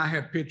mean, I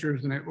have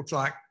pictures and it looks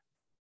like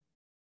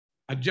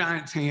a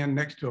giant's hand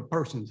next to a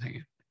person's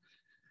hand.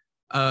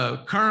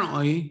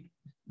 Currently,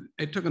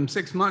 it took them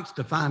 6 months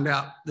to find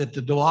out that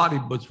the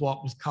Dilaudid was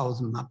what was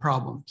causing my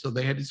problem. So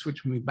they had to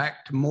switch me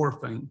back to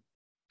morphine.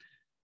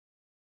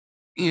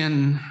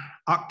 In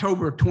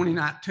October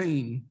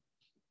 2019,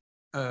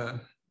 let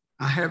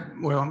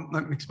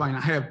me explain.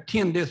 I have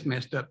 10 discs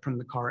messed up from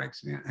the car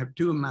accident. I have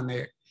 2 in my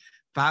neck,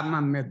 5 in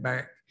my mid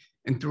back,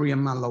 and 3 in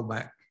my low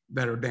back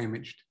that are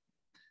damaged.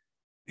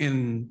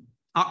 In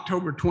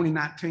October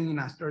 2019,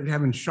 I started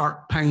having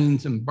sharp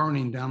pains and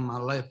burning down my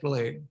left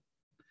leg.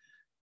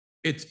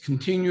 It's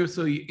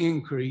continuously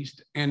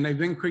increased, and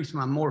they've increased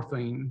my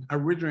morphine. I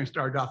originally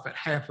started off at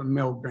 0.5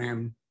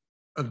 milligram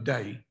a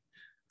day.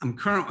 I'm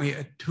currently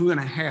at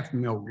 2.5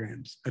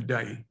 milligrams a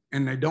day,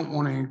 and they don't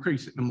want to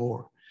increase it no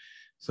more.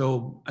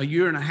 So a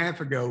year and a half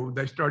ago,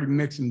 they started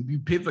mixing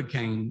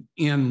bupivacaine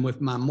in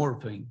with my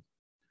morphine.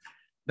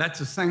 That's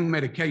the same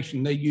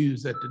medication they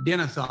use at the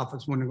dentist's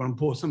office when they're going to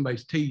pull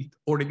somebody's teeth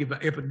or to give an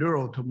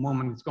epidural to a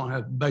woman that's going to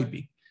have a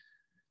baby.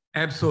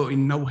 Absolutely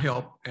no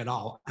help at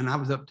all. And I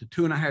was up to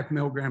 2.5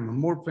 milligrams of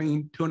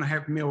morphine,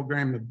 2.5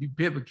 milligrams of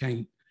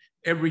bupivacaine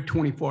every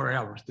 24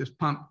 hours. This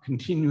pump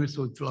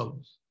continuously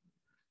flows.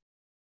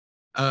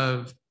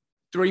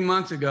 3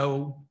 months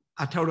ago,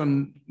 I told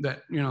them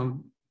that, you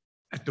know,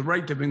 at the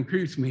rate they've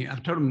increased me, I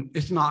told them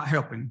it's not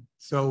helping.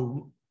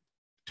 So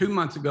 2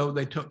 months ago,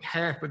 they took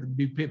half of the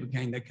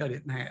bupivacaine, they cut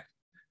it in half.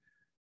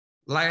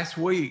 Last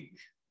week,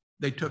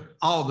 they took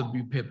all the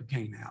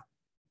bupivacaine out.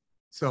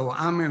 So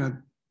I'm in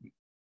an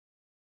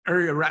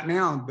area right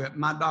now that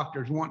my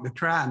doctors want to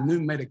try new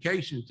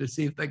medications to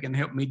see if they can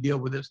help me deal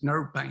with this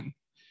nerve pain,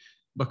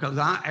 because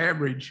I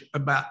average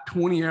about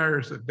 20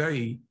 hours a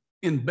day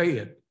in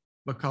bed,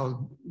 because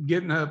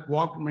getting up,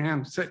 walking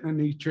around, sitting in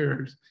these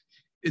chairs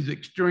is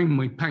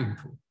extremely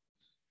painful.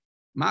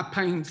 My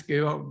pain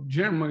scale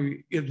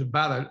generally is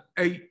about an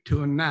 8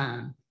 to a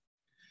 9.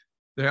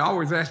 They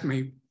always ask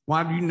me,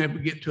 why do you never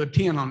get to a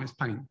 10 on this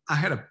pain? I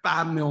had a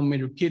 5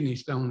 millimeter kidney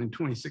stone in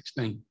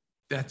 2016.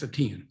 That's a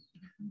 10.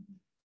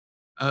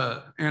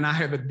 And I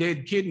have a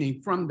dead kidney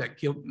from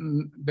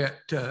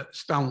that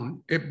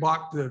stone. It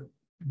blocked the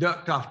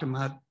duct off to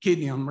my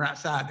kidney on the right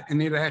side,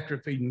 and it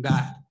atrophied and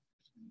died.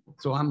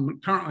 So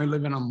I'm currently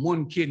living on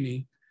 1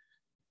 kidney,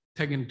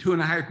 taking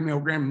 2.5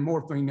 milligrams of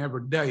morphine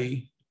every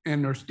day,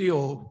 and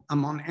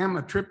I'm on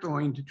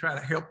amitriptyline to try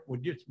to help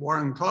with just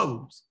wearing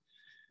clothes,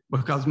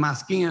 because my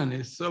skin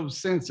is so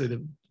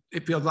sensitive.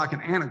 It feels like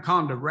an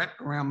anaconda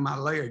wrapped around my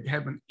leg,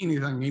 having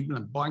anything, even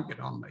a blanket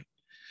on me.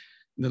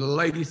 The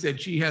lady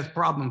said she has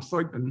problems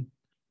sleeping.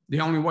 The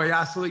only way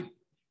I sleep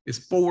is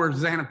 4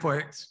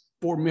 Xanax,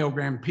 4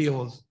 milligram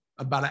pills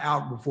about an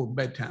hour before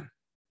bedtime.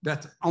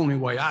 That's the only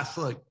way I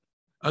sleep.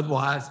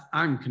 Otherwise,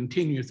 I'm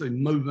continuously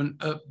moving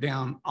up,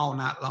 down all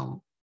night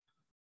long.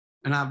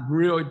 And I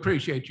really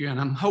appreciate you. And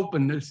I'm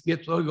hoping this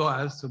gets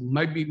legalized, so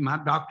maybe my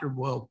doctor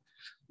will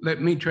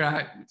let me try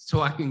it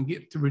so I can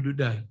get through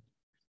today.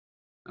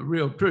 I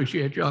really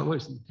appreciate y'all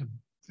listening to me.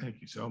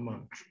 Thank you so much.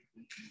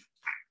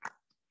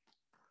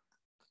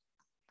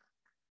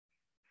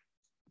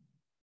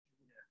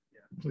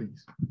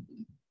 Please.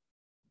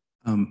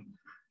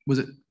 Was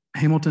it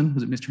Hamilton?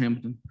 Was it Mr.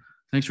 Hamilton?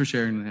 Thanks for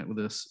sharing that with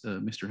us,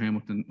 Mr.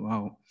 Hamilton.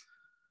 While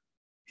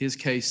his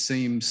case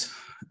seems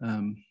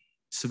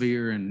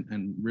severe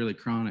and really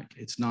chronic,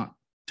 it's not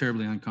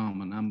terribly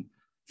uncommon. I'm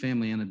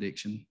family and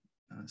addiction,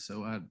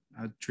 so I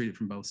treat it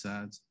from both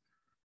sides.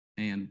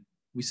 And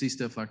we see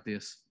stuff like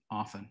this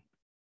often.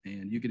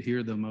 And you could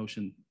hear the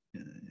emotion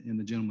in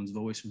the gentleman's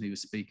voice when he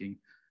was speaking.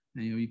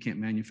 And, you know, you can't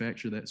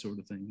manufacture that sort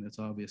of thing. That's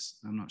obvious.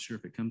 I'm not sure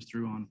if it comes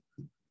through on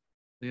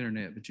the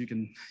internet, but you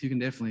can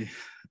definitely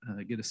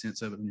get a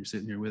sense of it when you're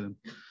sitting here with him.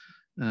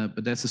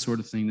 But that's the sort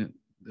of thing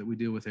that we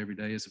deal with every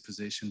day as a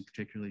physician,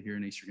 particularly here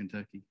in Eastern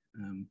Kentucky.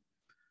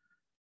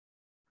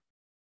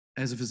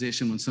 As a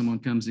physician, when someone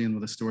comes in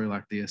with a story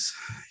like this,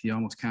 you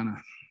almost kind of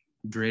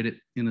dread it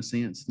in a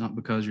sense, not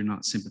because you're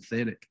not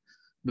sympathetic,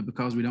 but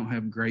because we don't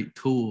have great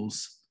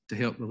tools to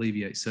help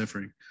alleviate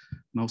suffering.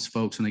 Most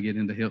folks, when they get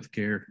into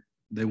healthcare,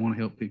 they want to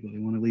help people. They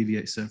want to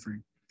alleviate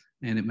suffering.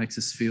 And it makes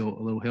us feel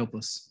a little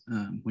helpless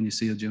when you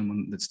see a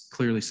gentleman that's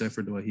clearly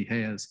suffered the way he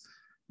has,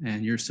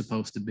 and you're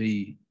supposed to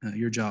be,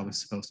 your job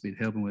is supposed to be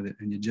to help him with it,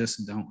 and you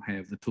just don't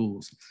have the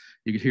tools.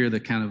 You could hear the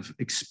kind of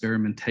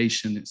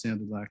experimentation, it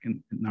sounded like,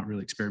 and not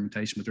really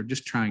experimentation, but they're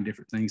just trying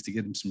different things to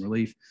get him some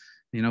relief.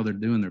 You know, they're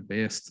doing their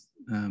best.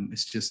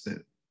 It's just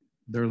that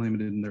they're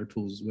limited in their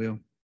tools as well.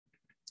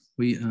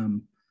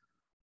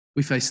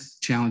 we face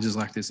challenges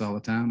like this all the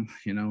time,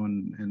 you know,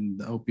 and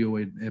the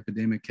opioid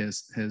epidemic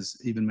has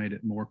even made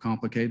it more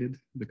complicated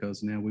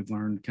because now we've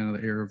learned kind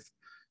of the error of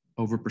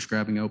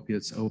overprescribing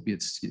opiates.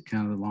 Opiates,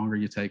 kind of the longer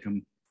you take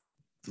them,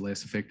 the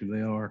less effective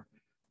they are.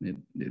 It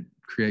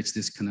creates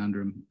this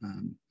conundrum.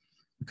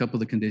 A couple of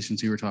the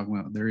conditions you were talking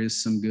about, there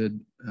is some good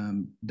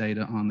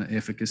data on the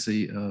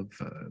efficacy of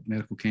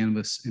medical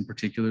cannabis, in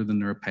particular the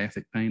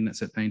neuropathic pain.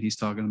 That's that pain he's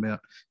talking about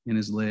in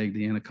his leg,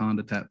 the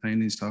anaconda type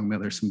pain he's talking about.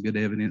 There's some good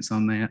evidence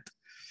on that.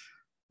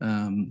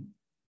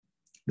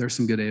 There's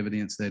some good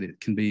evidence that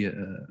it can be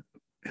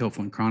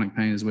helpful in chronic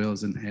pain as well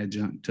as an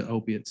adjunct to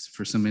opiates.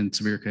 For some in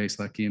severe case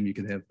like him, you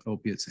could have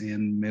opiates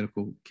and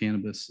medical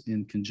cannabis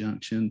in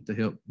conjunction to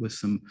help with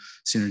some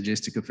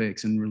synergistic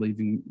effects in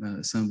relieving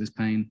some of his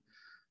pain.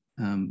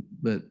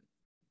 But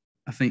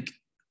I think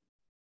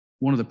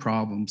one of the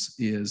problems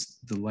is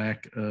the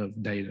lack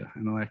of data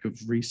and the lack of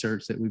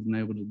research that we've been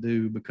able to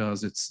do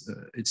because it's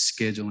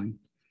scheduling.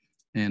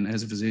 And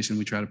as a physician,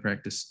 we try to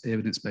practice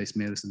evidence-based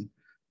medicine,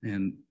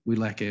 and we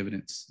lack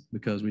evidence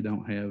because we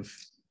don't have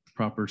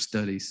proper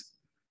studies.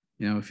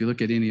 You know, if you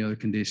look at any other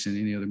condition,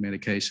 any other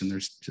medication,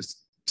 there's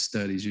just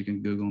studies. You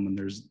can Google them and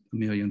there's a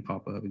million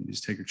pop up and you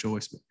just take your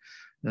choice. But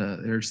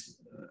there's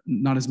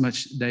not as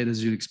much data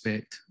as you'd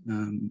expect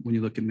when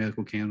you look at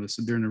medical cannabis.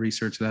 So during the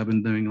research that I've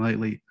been doing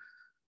lately,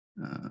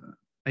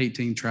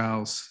 18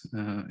 trials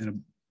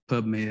in a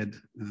PubMed,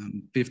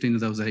 15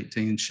 of those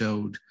 18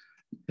 showed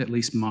at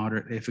least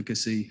moderate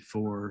efficacy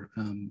for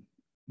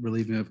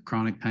relieving of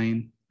chronic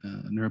pain,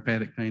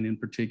 neuropathic pain in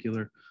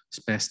particular,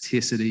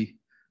 spasticity,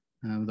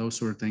 those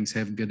sort of things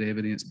have good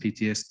evidence.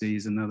 PTSD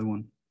is another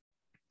one.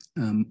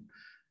 And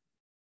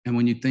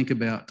when you think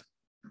about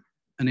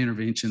an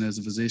intervention as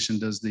a physician,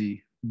 does the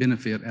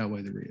benefit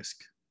outweigh the risk?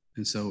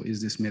 And so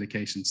is this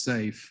medication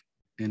safe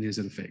and is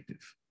it effective?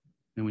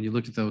 And when you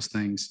look at those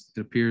things,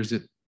 it appears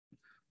that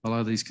a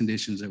lot of these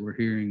conditions that we're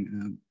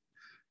hearing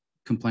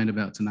complained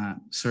about tonight,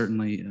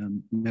 certainly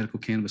medical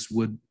cannabis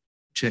would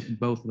check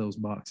both of those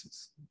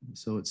boxes.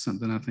 So it's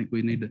something I think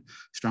we need to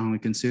strongly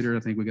consider. I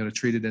think we got to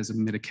treat it as a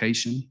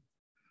medication,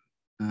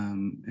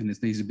 and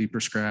it needs to be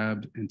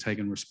prescribed and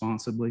taken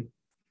responsibly.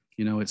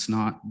 You know, it's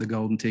not the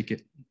golden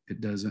ticket. It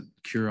doesn't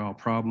cure all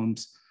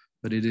problems,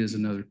 but it is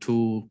another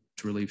tool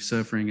to relieve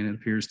suffering, and it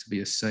appears to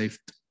be a safe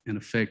and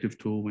effective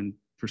tool when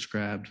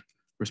prescribed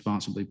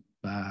responsibly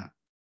by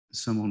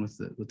someone with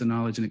the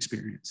knowledge and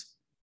experience.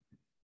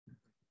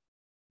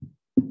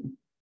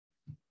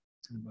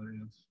 Anybody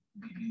else?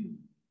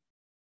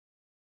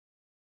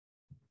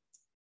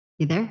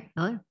 You there?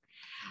 Hello.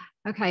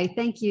 Okay,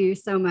 thank you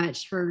so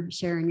much for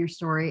sharing your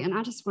story. And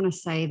I just want to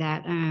say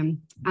that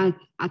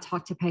I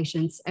talk to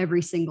patients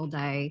every single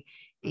day,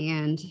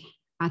 and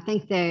I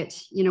think that,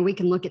 you know, we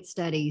can look at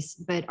studies,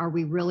 but are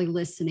we really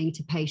listening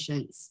to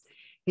patients?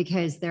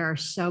 Because there are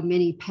so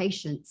many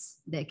patients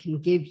that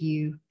can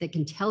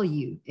tell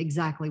you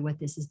exactly what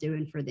this is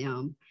doing for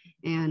them.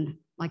 And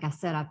like I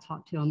said, I've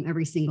talked to them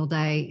every single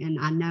day, and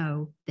I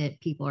know that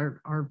people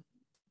are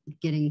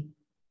getting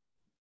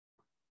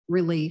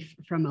relief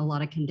from a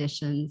lot of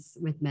conditions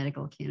with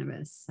medical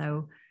cannabis.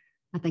 So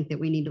I think that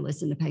we need to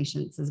listen to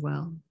patients as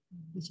well.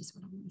 That's just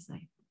what I want to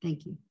say.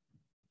 Thank you.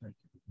 Thank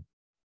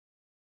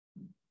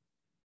you.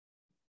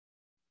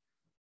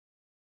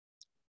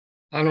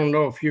 I don't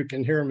know if you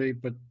can hear me,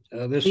 but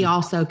we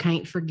also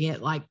can't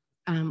forget, like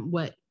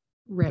what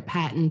Rep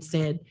Hatton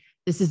said,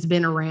 this has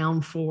been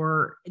around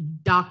for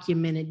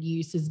documented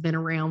use, has been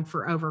around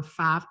for over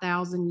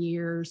 5,000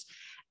 years.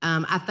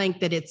 I think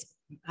that it's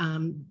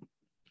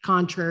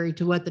contrary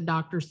to what the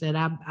doctor said.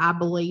 I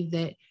believe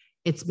that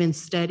it's been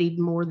studied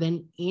more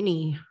than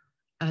any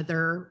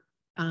other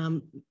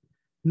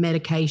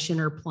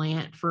medication or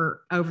plant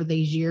for over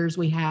these years.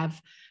 We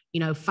have,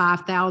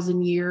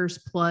 5,000 years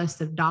plus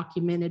of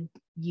documented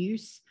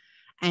use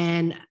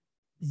and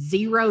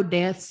 0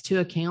 deaths to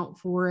account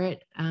for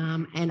it.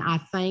 And I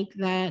think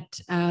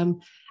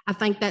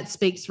that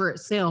speaks for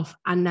itself.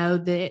 I know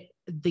that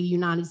the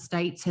United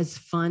States has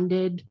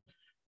funded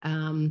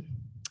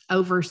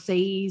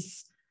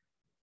overseas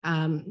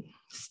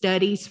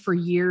studies for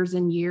years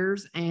and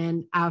years,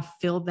 and I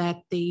feel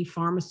that the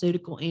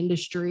pharmaceutical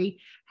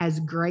industry has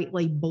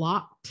greatly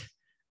blocked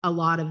a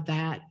lot of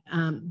that,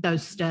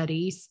 those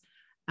studies,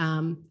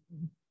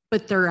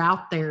 but they're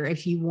out there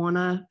if you want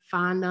to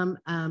find them.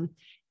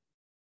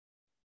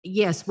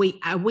 Yes, we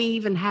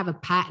even have a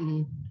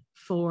patent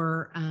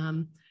for,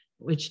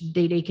 which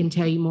Dee Dee can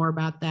tell you more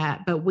about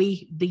that, but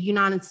the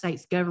United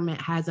States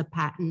government has a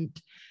patent.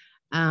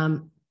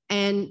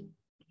 And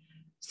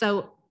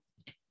so,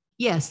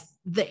 yes,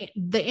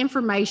 the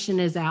information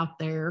is out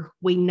there.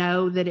 We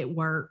know that it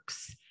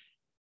works.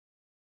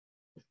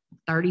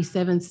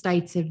 37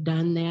 states have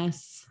done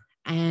this,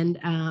 and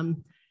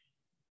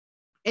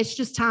it's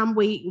just time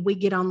we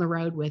get on the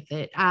road with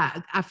it.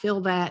 I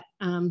feel that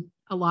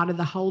a lot of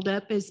the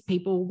holdup is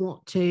people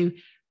want to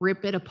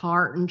rip it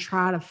apart and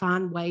try to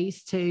find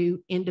ways to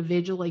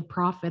individually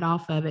profit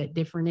off of it,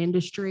 different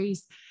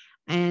industries,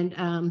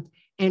 and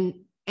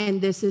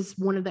this is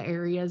one of the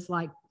areas,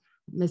 like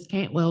Ms.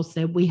 Cantwell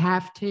said,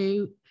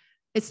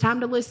 it's time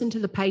to listen to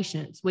the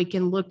patients. We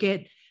can look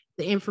at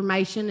the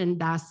information and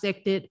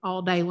dissect it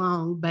all day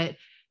long, but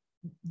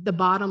the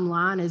bottom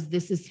line is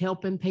this is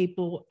helping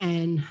people,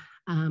 and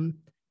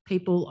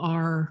people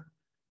are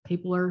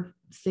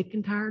sick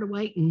and tired of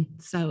waiting.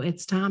 So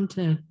it's time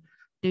to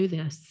do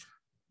this.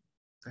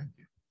 Thank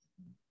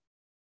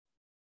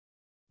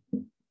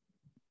you.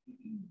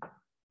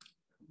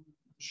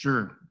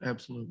 Sure,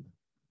 absolutely.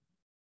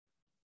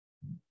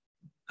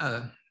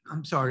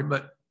 I'm sorry,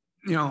 but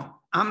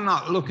I'm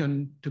not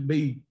looking to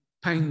be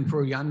pain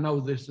free. I know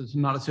this is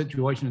not a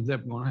situation that's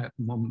ever going to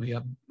happen with me.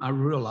 I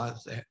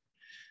realize that,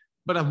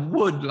 but I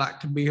would like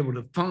to be able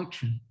to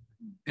function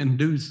and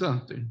do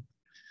something.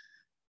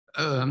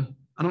 I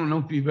don't know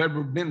if you've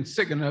ever been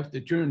sick enough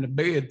that you're in the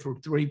bed for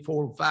 3,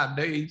 4, 5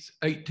 days,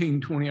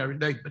 18, 20 hours a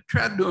day, but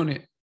try doing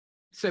it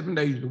 7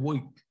 days a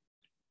week,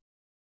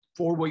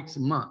 4 weeks a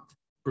month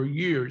for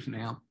years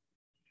now.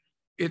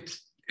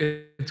 It's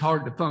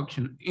hard to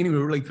function. Any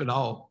relief at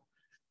all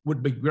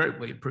would be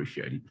greatly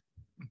appreciated.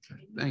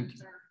 Okay, thank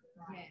you.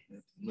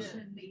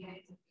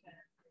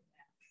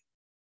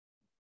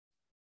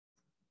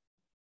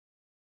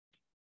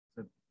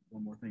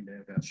 One more thing to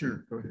add about.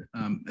 Sure, go ahead.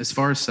 As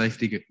far as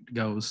safety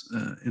goes,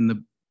 in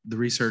the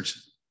research,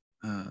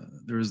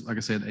 there was, like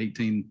I said,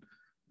 18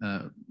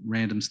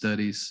 random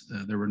studies.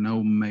 There were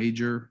no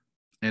major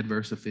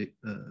adverse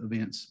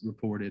events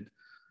reported.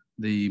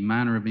 The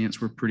minor events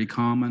were pretty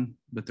common,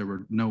 but there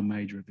were no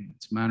major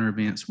events. Minor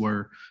events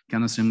were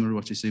kind of similar to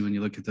what you see when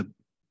you look at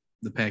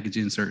the package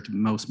insert to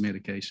most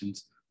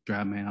medications: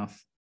 dry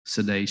mouth,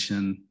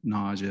 sedation,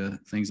 nausea,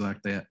 things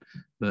like that.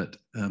 But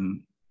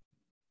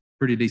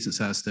pretty decent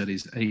sized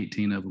studies,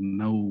 18 of them,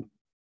 no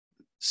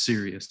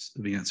serious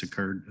events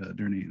occurred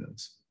during any of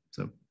those.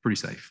 So pretty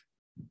safe.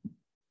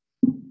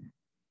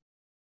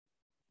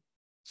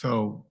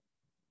 So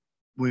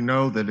we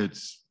know that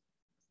it's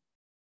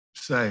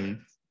safe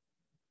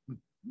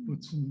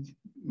with some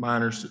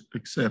minor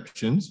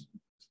exceptions,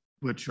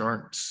 which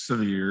aren't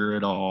severe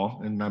at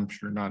all. And I'm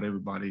sure not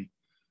everybody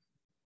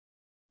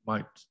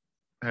might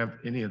have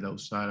any of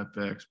those side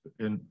effects.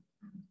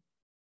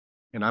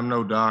 And I'm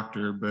no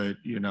doctor, but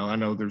I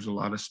know there's a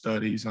lot of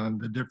studies on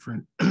the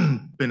different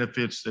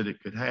benefits that it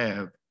could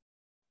have.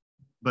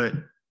 But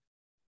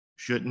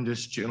shouldn't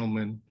this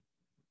gentleman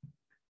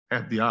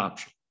have the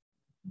option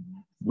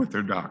with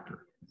their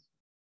doctor?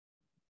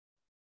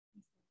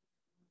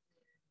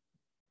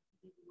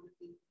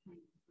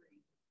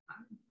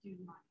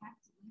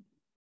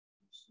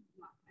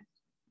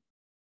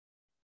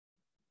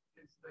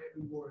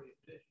 February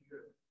of this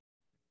year,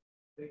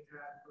 they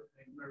tried to put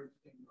a nerve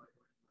stimulator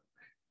in my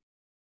back.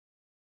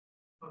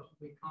 Supposed to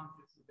be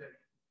conscious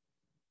sedation.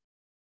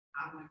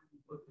 I went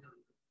and put it on.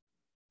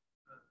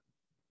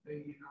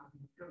 They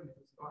showed me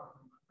the scar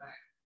on my back.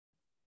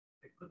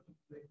 They put it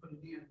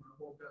in when I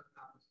woke up.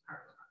 I was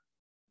paralyzed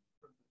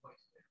from the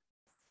waist down.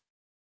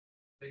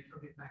 They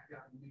took it back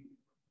out immediately.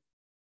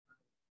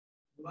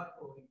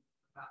 Luckily,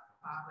 about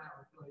 5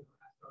 hours later,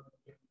 I started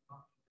getting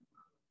function.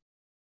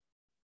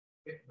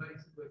 It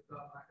basically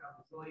felt like I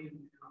was laying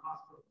in a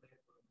hospital bed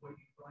with a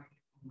weighted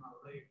blanket on my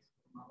legs,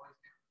 on my waist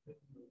down.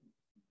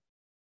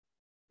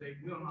 They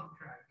will not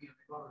try again.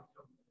 They've already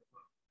told me they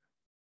will.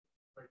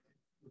 But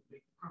it would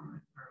be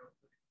permanent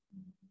paralysis.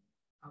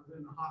 I was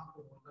in the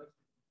hospital in less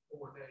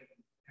than 4 days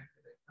after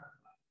they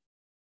paralyzed.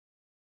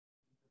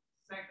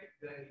 The second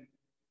day,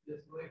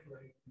 this leg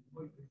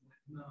completely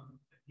went numb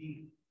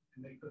again,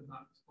 and they could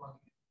not explain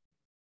it.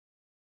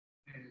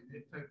 And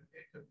it took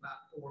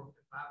about 4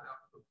 to 5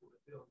 hours before the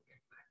bill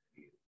came back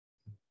to you.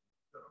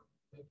 So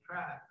they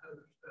tried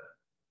other stuff.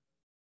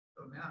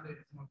 So now they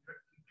just want to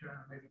keep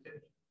trying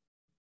medication.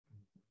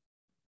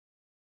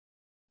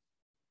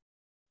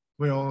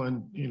 Well,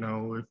 and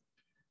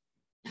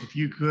if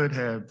you could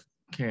have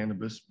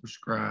cannabis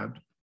prescribed,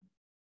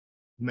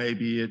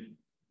 maybe it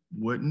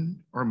wouldn't,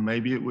 or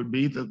maybe it would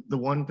be the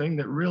one thing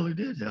that really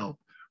did help,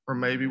 or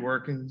maybe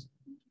working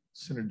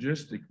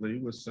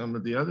synergistically with some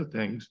of the other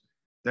things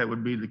that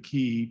would be the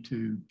key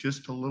to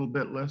just a little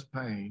bit less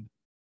pain.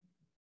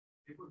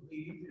 It would be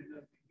easy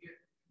enough to get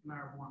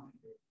marijuana,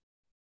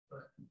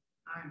 but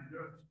I'm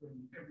drug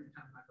screened every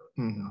time I go to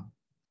the doctor.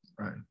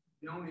 Right.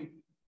 The only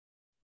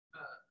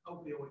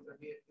opioids I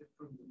get is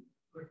from the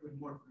liquid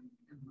morphine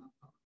in my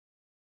pump.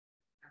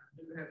 And I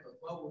do have a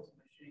bolus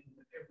machine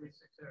that every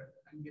 6 hours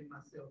I can give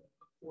myself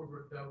a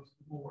quarter dose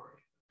more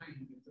if the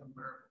pain gets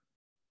unbearable.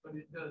 But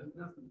it does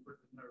nothing for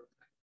the nerve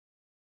pain.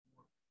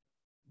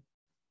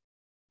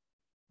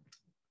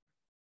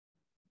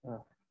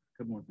 A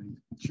couple more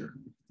things. Sure.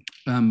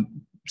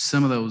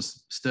 Some of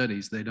those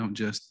studies, they don't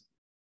just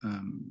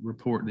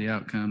report the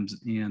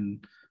outcomes in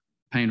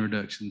pain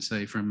reduction,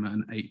 say from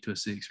an 8 to a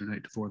 6 or an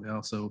 8 to 4. They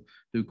also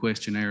do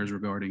questionnaires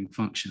regarding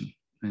function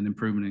and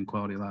improvement in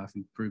quality of life,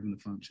 improving the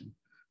function,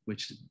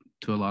 which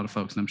to a lot of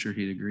folks, and I'm sure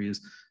he'd agree,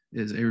 is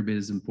every bit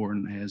as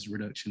important as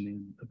reduction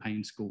in the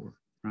pain score,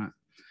 right?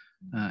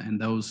 And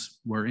those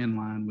were in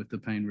line with the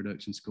pain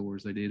reduction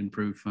scores. They did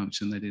improve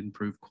function. They did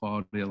improve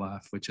quality of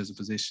life, which as a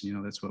physician, you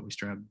know, that's what we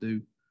strive to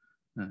do.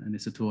 And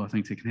it's a tool I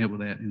think that can help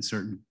with that in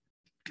certain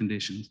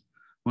conditions.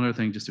 One other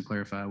thing, just to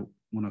clarify,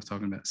 when I was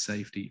talking about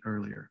safety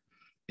earlier,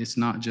 it's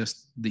not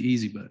just the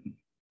easy button.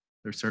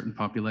 There's certain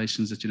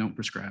populations that you don't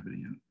prescribe it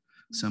in.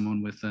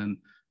 Someone with an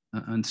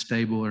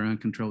unstable or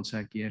uncontrolled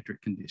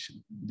psychiatric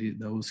condition.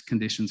 Those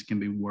conditions can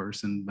be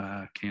worsened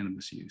by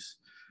cannabis use.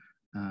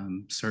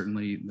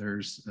 Certainly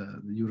there's,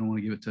 you don't want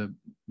to give it to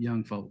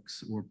young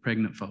folks or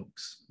pregnant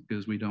folks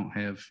because we don't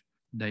have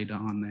data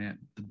on that.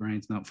 The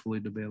brain's not fully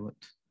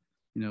developed.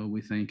 You know,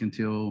 we think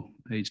until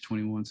age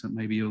 21, so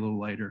maybe a little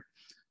later.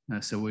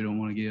 So we don't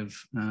want to give,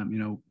 you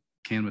know,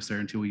 cannabis there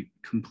until we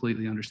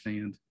completely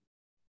understand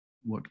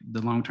what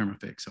the long-term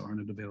effects are in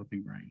a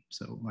developing brain.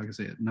 So like I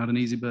said, not an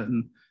easy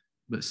button,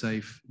 but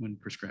safe when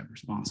prescribed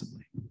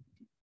responsibly.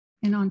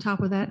 And on top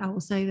of that, I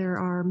will say there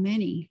are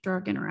many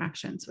drug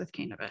interactions with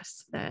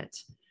cannabis that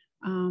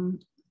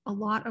a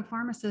lot of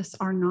pharmacists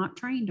are not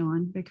trained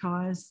on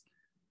because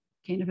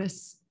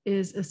cannabis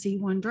is a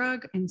C1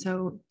 drug. And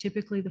so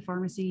typically the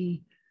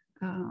pharmacy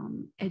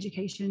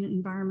education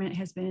environment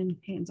has been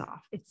hands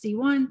off. It's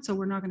C1, so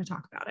we're not going to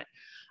talk about it.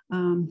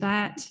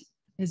 That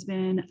has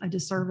been a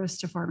disservice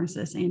to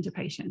pharmacists and to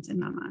patients in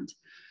my mind.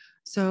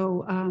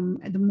 So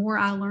the more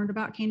I learned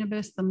about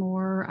cannabis, the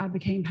more I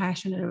became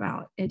passionate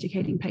about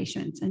educating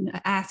patients and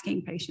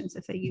asking patients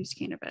if they use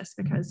cannabis,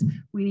 because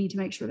we need to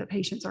make sure that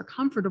patients are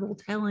comfortable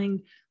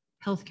telling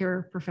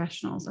healthcare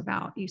professionals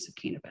about use of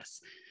cannabis.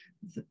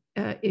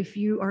 If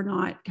you are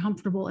not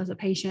comfortable as a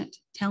patient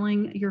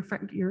telling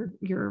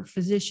your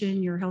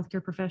physician, your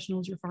healthcare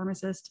professionals, your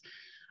pharmacist,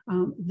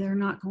 they're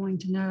not going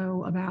to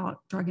know about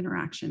drug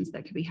interactions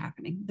that could be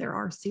happening. There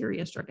are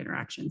serious drug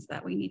interactions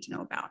that we need to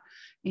know about.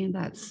 And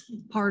that's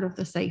part of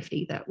the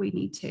safety that we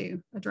need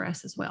to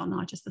address as well,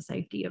 not just the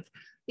safety of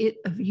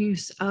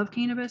use of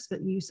cannabis,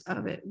 but use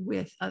of it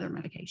with other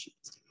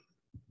medications.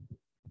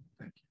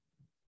 Thank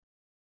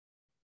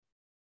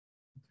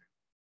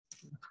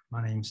you.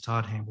 My name's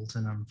Todd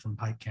Hambleton. I'm from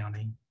Pike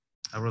County.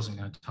 I wasn't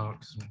going to talk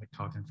because I'm going to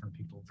talk in front of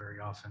people very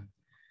often.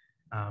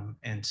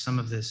 And some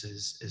of this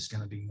is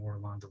going to be more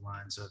along the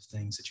lines of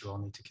things that you all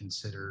need to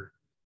consider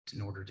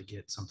in order to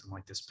get something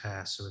like this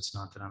passed. So it's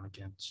not that I'm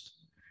against.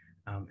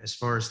 As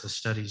far as the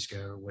studies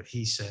go, what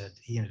he said,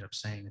 he ended up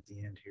saying at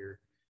the end here,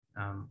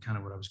 kind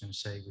of what I was going to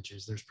say, which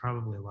is there's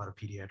probably a lot of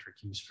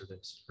pediatric use for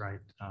this, right?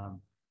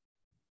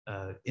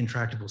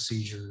 Intractable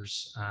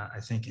seizures, I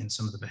think in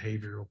some of the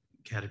behavioral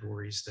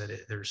categories that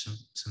there's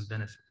some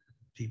benefit.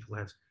 People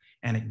have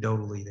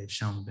anecdotally, they've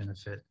shown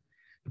benefit.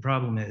 The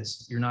problem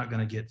is you're not going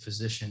to get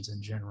physicians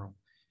in general,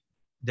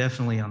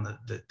 definitely on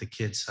the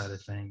kids side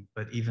of thing,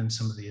 but even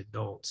some of the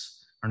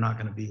adults are not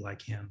going to be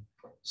like him.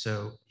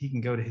 So he can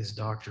go to his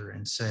doctor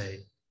and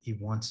say he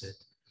wants it.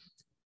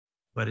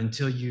 But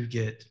until you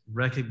get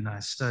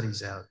recognized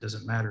studies out,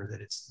 doesn't matter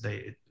that it's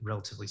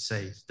relatively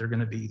safe. They're going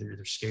to be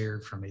either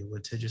scared from a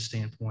litigious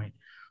standpoint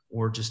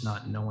or just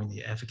not knowing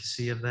the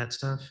efficacy of that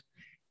stuff.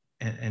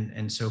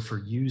 And so for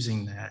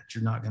using that,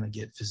 you're not going to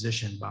get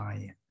physician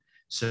buy-in.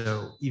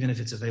 So even if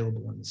it's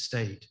available in the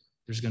state,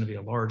 there's going to be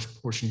a large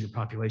portion of your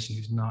population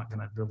who's not going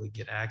to really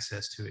get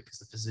access to it because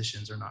the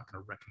physicians are not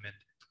going to recommend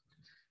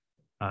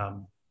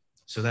it.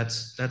 So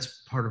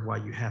that's part of why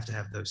you have to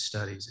have those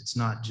studies. It's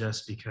not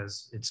just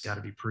because it's got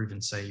to be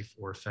proven safe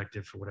or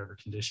effective for whatever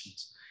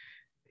conditions.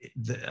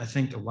 I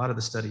think a lot of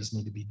the studies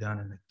need to be done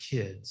in the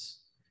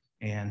kids.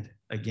 And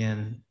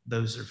again,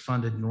 those are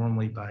funded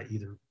normally by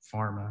either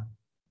pharma,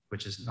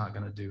 which is not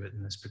going to do it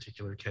in this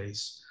particular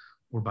case,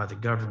 or by the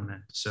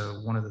government. So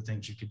one of the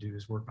things you could do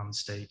is work on the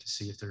state to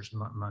see if there's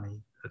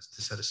money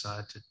to set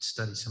aside to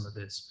study some of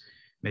this,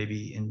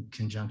 maybe in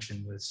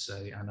conjunction with,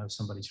 say, I know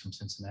somebody's from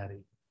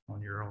Cincinnati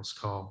on your all's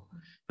call,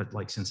 but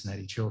like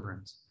Cincinnati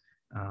Children's.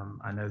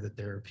 I know that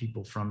there are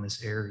people from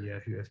this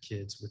area who have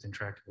kids with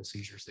intractable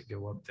seizures that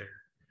go up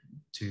there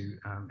to,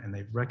 and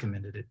they've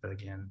recommended it, but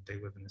again, they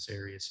live in this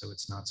area, so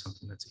it's not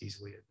something that's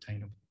easily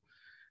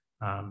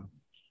obtainable.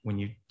 When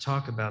you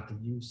talk about the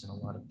use in a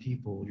lot of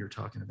people, you're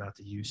talking about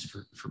the use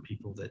for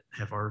people that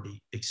have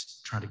already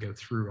tried to go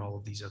through all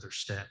of these other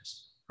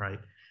steps, right?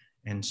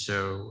 And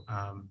so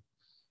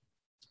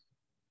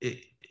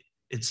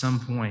at some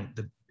point,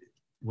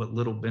 what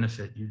little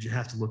benefit, you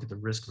have to look at the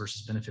risk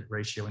versus benefit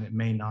ratio, and it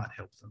may not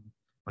help them,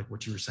 like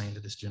what you were saying to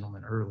this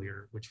gentleman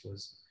earlier, which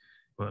was,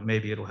 well,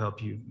 maybe it'll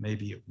help you,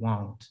 maybe it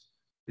won't.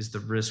 Is the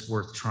risk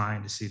worth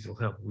trying to see if it'll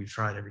help? We've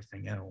tried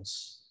everything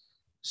else,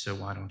 so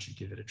why don't you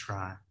give it a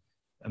try?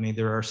 I mean,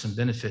 there are some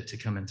benefit to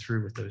coming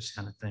through with those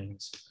kind of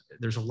things.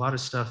 There's a lot of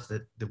stuff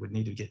that would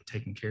need to get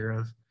taken care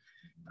of.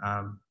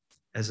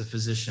 As a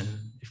physician,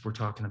 if we're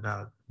talking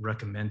about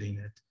recommending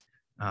it,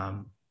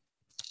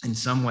 in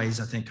some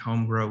ways, I think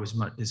home grow is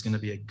going to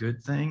be a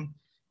good thing.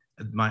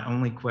 My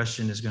only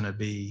question is going to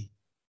be,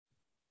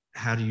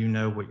 how do you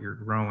know what you're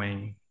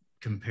growing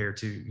compared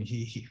to,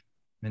 he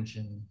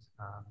mentioned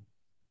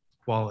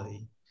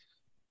quality.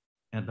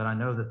 but I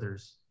know that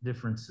there's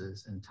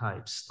differences in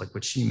types, like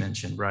what she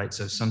mentioned, right?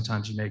 So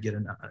sometimes you may get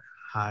a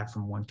high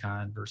from one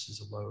kind versus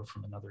a low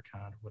from another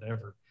kind, or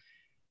whatever.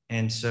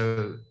 And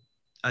so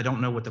I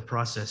don't know what the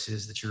process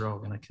is that you're all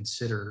going to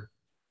consider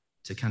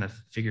to kind of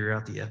figure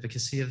out the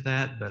efficacy of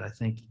that. But I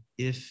think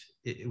if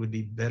it would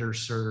be better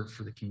served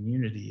for the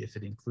community if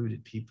it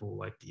included people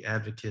like the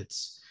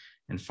advocates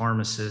and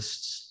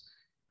pharmacists,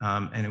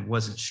 and it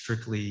wasn't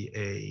strictly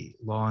a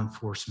law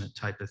enforcement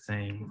type of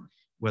thing,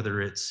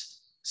 whether it's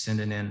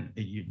sending in,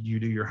 you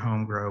do your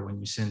home grow and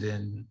you send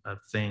in a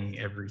thing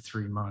every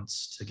 3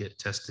 months to get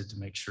tested to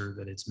make sure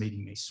that it's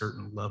meeting a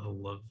certain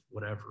level of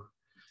whatever,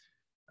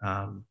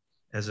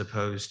 as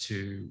opposed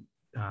to,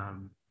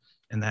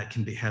 and that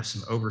can have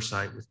some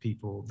oversight with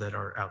people that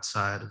are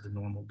outside of the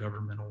normal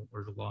governmental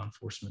or the law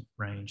enforcement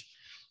range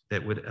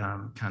that would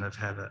kind of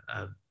have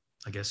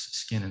I guess,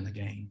 skin in the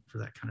game for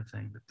that kind of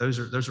thing. But those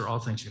are all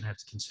things you're gonna have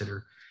to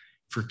consider.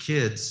 For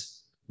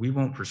kids, we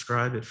won't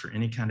prescribe it for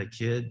any kind of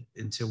kid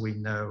until we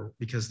know,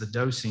 because the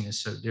dosing is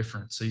so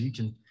different. So you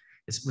can,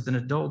 it's with an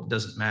adult, it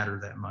doesn't matter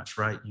that much,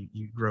 right?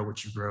 You grow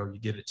what you grow, you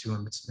give it to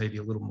them. It's maybe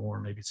a little more,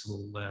 maybe it's a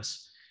little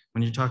less.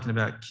 When you're talking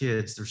about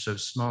kids, they're so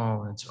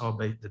small and it's all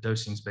the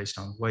dosing is based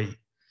on weight.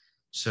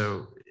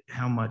 So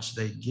how much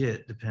they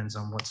get depends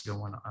on what's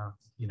going on,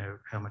 you know,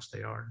 how much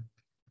they are.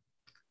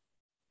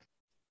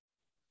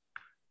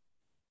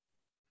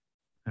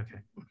 Okay.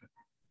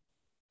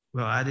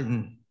 Well, I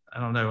don't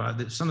know.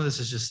 Some of this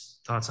is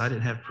just thoughts. I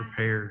didn't have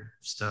prepared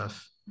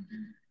stuff.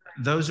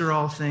 Those are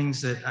all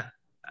things that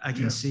I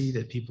can see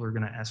that people are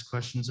going to ask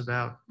questions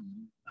about.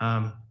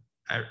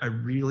 I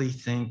really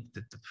think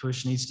that the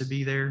push needs to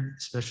be there,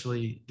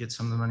 especially get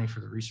some of the money for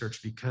the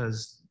research,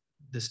 because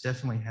this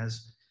definitely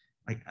has,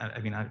 like, I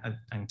mean, I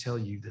can tell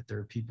you that there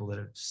are people that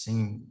have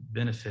seen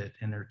benefit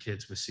in their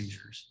kids with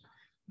seizures,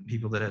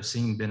 people that have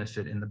seen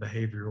benefit in the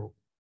behavioral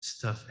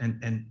stuff.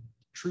 And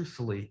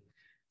truthfully,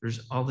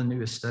 there's all the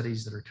newest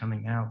studies that are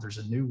coming out. There's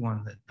a new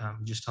one that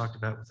we just talked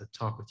about with a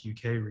talk with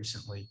UK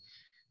recently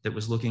that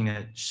was looking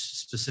at,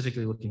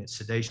 specifically looking at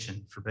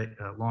sedation for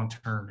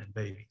long-term in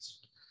babies.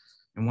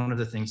 And one of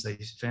the things they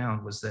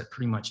found was that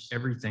pretty much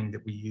everything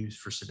that we use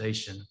for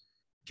sedation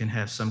can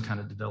have some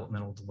kind of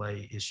developmental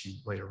delay issue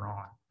later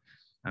on.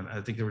 I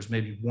think there was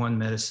maybe one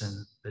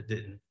medicine that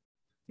didn't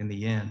in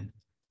the end.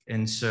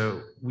 And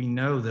so we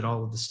know that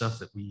all of the stuff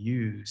that we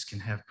use can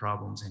have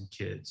problems in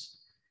kids.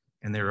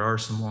 And there are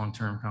some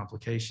long-term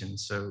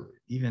complications. So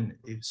even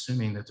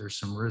assuming that there's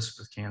some risk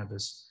with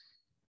cannabis,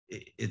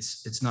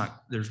 it's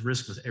not, there's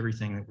risk with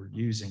everything that we're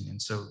using. And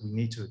so we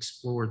need to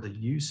explore the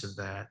use of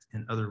that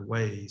in other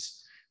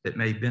ways that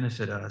may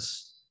benefit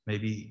us.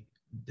 Maybe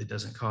it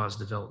doesn't cause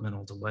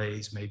developmental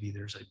delays. Maybe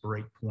there's a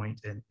break point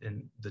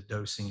in the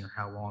dosing or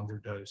how long they're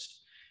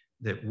dosed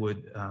that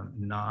would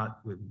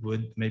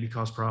would maybe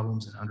cause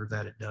problems, and under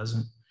that it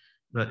doesn't.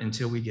 But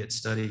until we get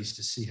studies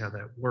to see how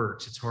that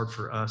works, it's hard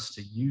for us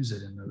to use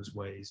it in those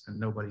ways. And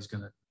nobody's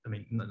going to, I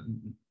mean,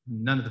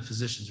 none of the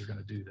physicians are going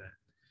to do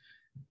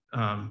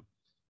that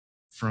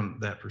from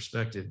that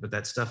perspective. But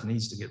that stuff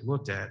needs to get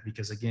looked at,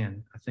 because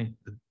again, I think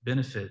the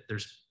benefit,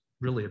 there's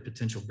really a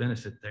potential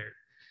benefit there.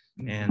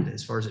 And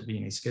as far as it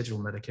being a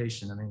scheduled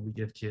medication, I mean, we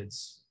give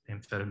kids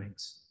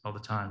amphetamines all the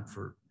time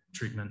for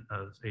treatment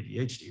of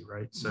ADHD,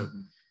 right? So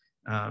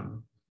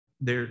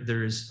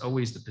there is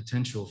always the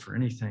potential for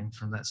anything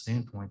from that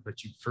standpoint, but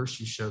first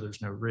you show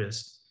there's no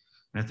risk.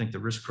 And I think the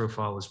risk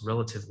profile is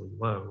relatively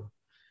low.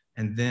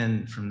 And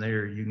then from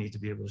there, you need to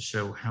be able to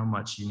show how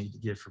much you need to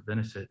give for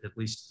benefit, at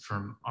least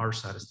from our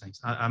side of things.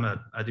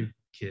 I do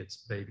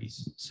kids,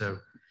 babies. So,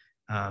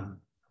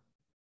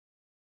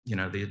 you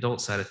know, the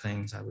adult side of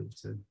things, I leave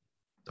to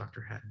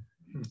Dr. Hatton.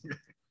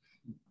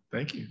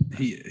 Thank you.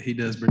 He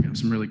does bring up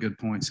some really good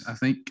points. I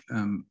think,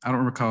 I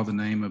don't recall the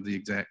name of the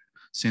exact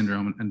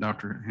syndrome, and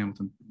Dr.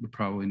 Hamilton would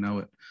probably know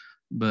it.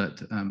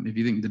 But if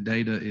you think the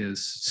data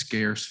is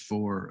scarce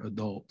for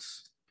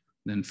adults,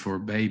 then for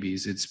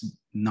babies, it's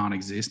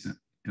non-existent.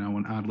 You know,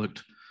 when I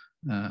looked,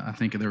 I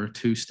think there were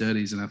 2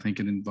 studies, and I think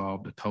it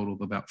involved a total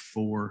of about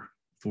four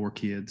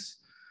kids.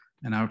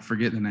 And I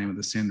forget the name of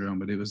the syndrome,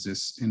 but it was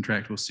this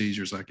intractable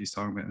seizures like he's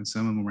talking about. And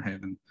some of them were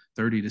having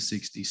 30 to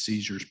 60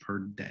 seizures per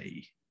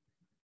day.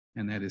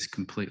 And that is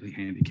completely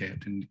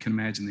handicapped. And you can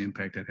imagine the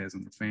impact that has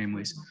on their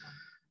families.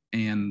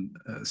 And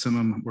some of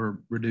them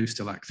were reduced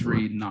to like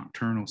 3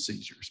 nocturnal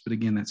seizures. But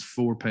again, that's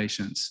 4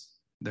 patients.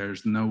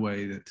 There's no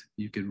way that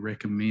you could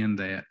recommend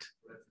that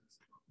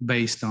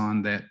based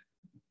on that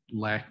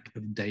lack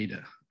of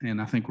data. And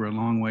I think we're a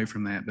long way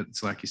from that. But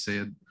it's like you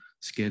said,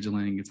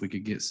 scheduling, if we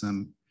could get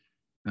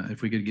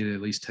if we could get it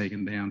at least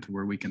taken down to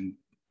where we can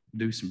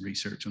do some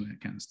research on that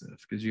kind of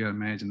stuff. Because you got to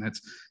imagine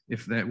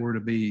if that were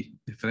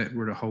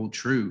to hold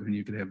true, and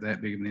you could have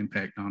that big of an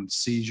impact on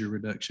seizure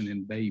reduction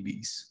in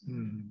babies,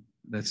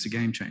 that's a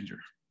game changer.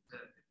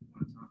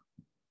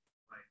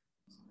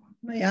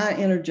 May I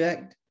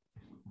interject?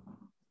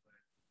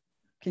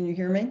 Can you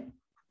hear me?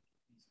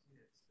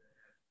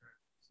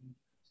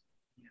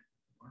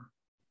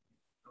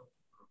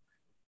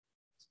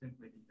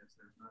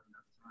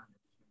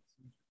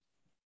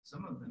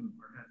 some of them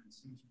are having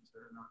seizures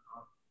that are not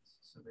obvious,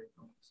 so they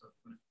don't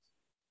subclinic,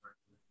 right,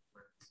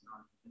 where it's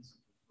not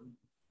instantly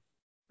bleeding,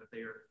 but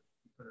they are,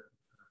 they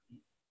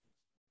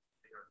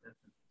are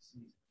definitely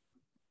seizing.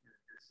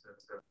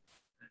 So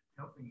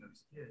helping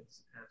those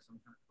kids have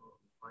some kind of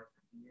quality of life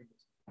and be able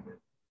to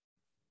live.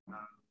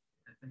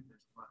 I think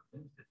there's a lot of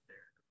benefit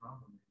there. The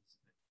problem is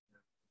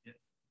that you get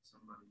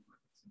somebody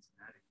like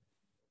Cincinnati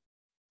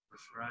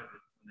prescribe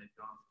it when they've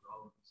gone through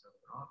all of these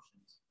other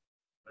options.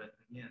 But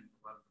again, a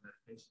lot of the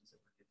medications that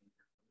we're giving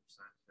have other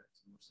side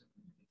effects, more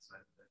significant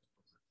side effects,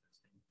 because they're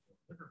testing for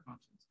liver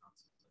functions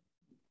constantly.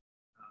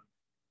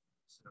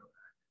 So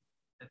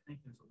I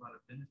think there's a lot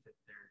of benefit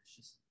there. It's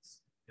just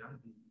it's got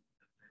to be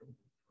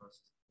available for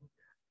us to look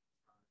at,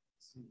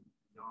 see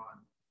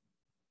beyond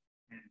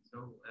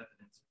anecdotal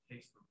evidence or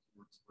case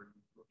reports where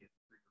you look at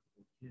 3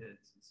 or 4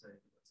 kids and say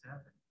what's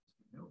happening.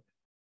 We know it.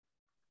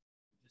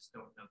 We just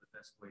don't know the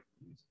best way to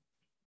use it.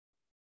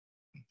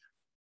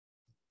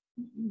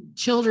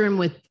 Children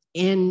with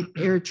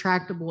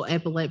irretractable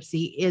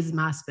epilepsy is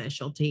my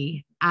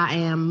specialty. I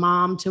am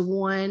mom to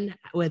one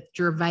with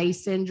Dravet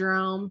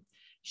syndrome.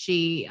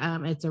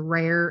 It's a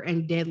rare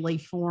and deadly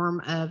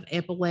form of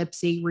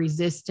epilepsy,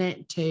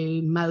 resistant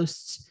to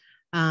most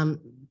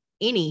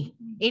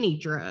any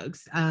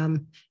drugs.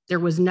 There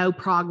was no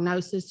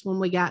prognosis when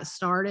we got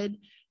started.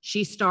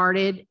 She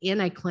started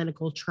in a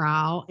clinical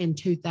trial in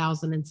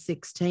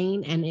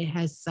 2016, and it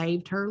has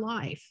saved her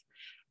life.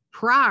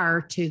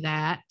 Prior to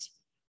that,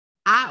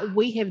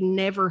 we have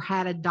never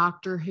had a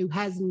doctor who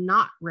has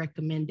not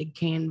recommended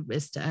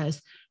cannabis to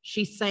us.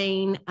 She's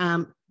saying,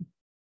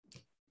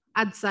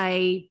 I'd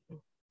say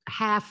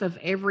half of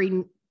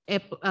every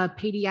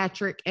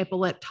pediatric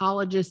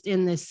epileptologist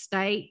in this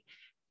state,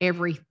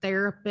 every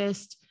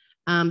therapist,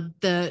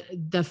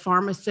 the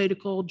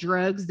pharmaceutical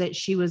drugs that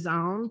she was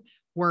on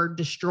were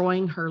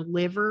destroying her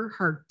liver,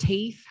 her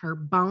teeth, her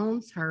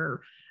bones,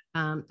 her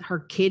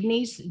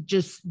kidneys,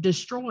 just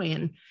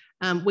destroying.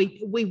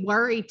 We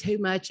worry too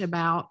much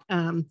about,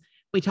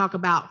 we talk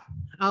about,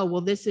 oh,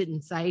 well, this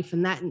isn't safe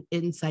and that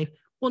isn't safe.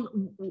 Well,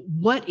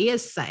 what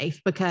is safe?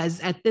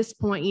 Because at this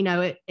point,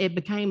 it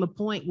became a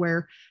point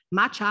where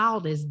my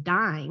child is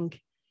dying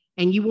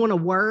and you want to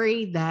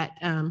worry that,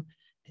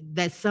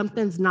 that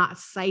something's not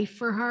safe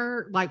for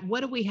her. Like,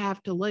 what do we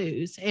have to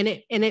lose? And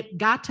it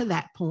got to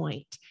that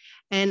point.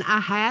 And I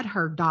had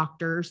her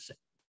doctors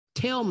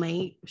tell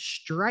me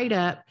straight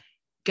up,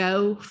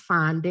 go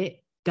find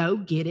it, go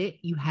get it.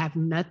 You have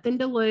nothing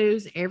to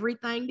lose,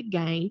 everything to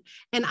gain.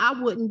 And I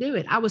wouldn't do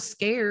it. I was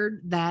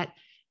scared that,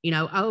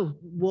 oh,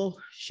 well,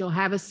 she'll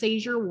have a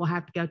seizure. We'll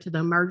have to go to the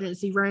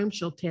emergency room.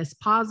 She'll test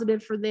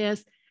positive for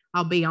this.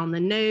 I'll be on the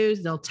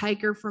news. They'll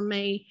take her from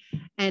me.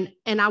 And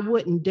I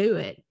wouldn't do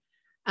it.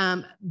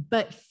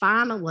 But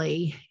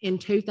finally, in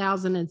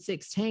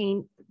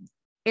 2016,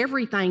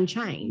 everything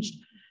changed.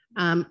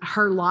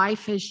 Her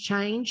life has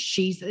changed.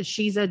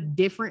 She's a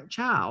different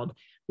child.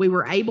 We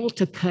were able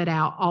to cut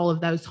out all of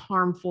those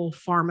harmful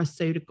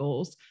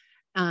pharmaceuticals,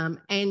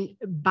 and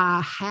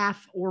by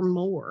half or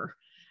more.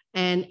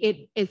 And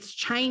it's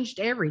changed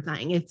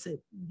everything. It's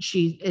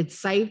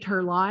saved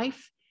her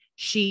life.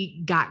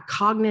 She got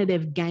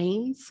cognitive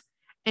gains.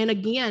 And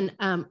again,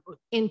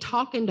 in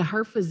talking to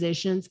her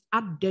physicians,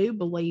 I do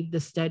believe the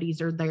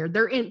studies are there.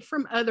 They're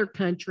from other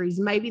countries.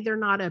 Maybe they're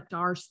not up to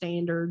our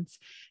standards.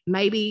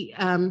 Maybe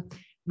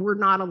we're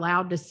not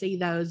allowed to see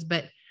those.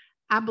 But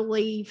I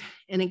believe,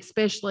 and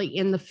especially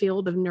in the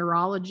field of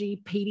neurology,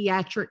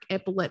 pediatric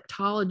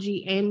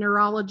epileptology, and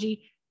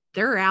neurology,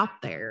 they're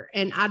out there.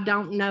 And I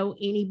don't know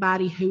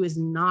anybody who is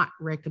not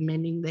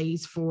recommending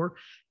these for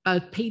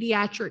both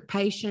pediatric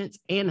patients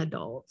and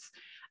adults.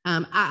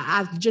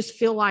 I just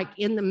feel like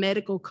in the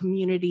medical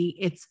community,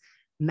 it's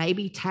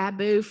maybe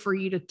taboo for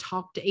you to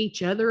talk to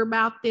each other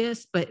about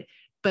this, but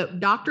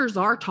doctors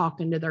are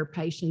talking to their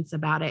patients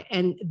about it.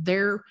 And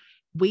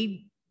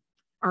we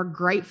are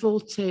grateful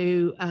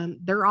to,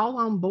 they're all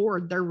on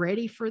board. They're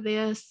ready for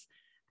this.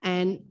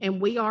 And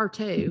we are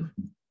too.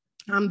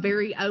 I'm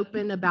very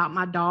open about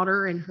my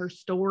daughter and her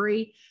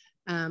story.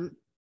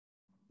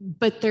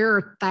 But there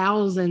are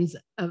thousands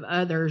of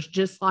others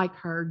just like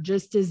her,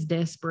 just as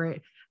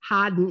desperate,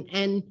 hiding.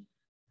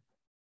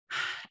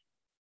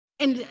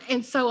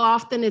 And so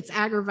often it's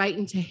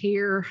aggravating to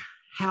hear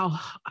how,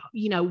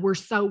 we're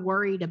so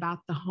worried about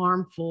the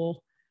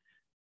harmful,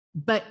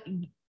 but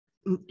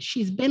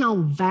she's been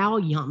on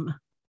Valium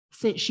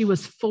since she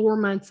was 4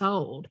 months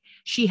old.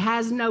 She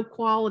has no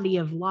quality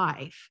of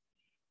life.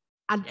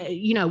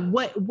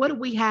 What do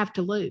we have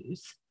to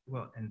lose?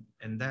 Well,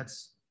 and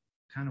that's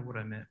kind of what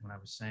I meant when I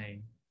was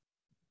saying,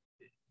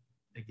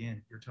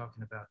 again, you're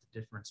talking about the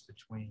difference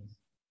between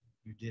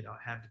you did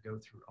have to go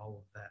through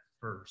all of that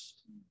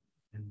first,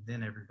 and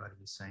then everybody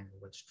is saying, well,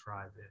 let's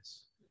try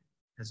this,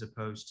 as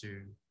opposed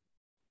to,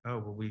 oh,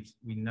 well,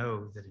 we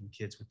know that in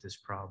kids with this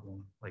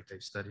problem, like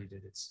they've studied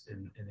it,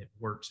 and it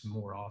works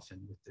more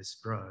often with this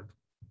drug.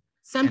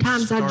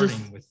 Sometimes I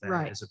just, with that,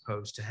 right, as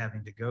opposed to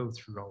having to go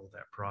through all of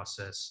that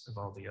process of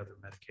all the other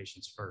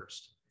medications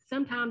first.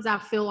 sometimes I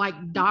feel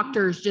like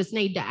doctors just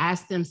need to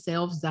ask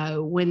themselves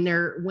though, when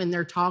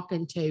they're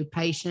talking to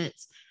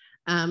patients,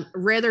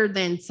 rather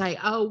than say,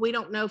 oh, we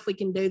don't know if we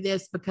can do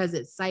this because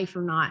it's safe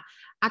or not.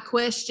 I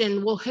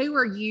question, well, who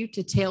are you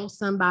to tell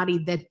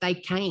somebody that they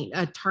can't?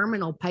 A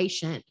terminal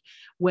patient,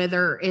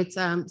 whether it's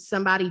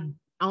somebody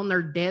on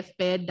their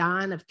deathbed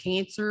dying of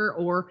cancer,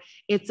 or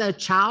it's a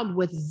child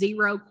with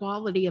zero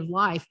quality of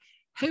life.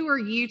 Who are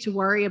you to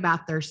worry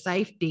about their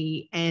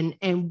safety and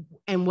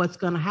what's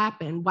going to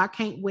happen? Why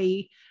can't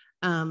we?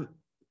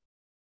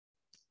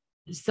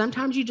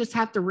 Sometimes you just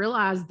have to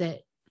realize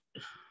that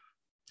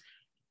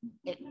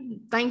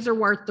things are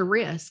worth the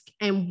risk,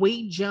 and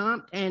we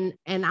jumped, and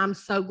I'm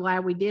so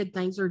glad we did.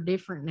 Things are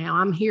different now.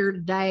 I'm here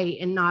today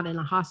and not in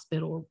a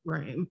hospital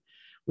room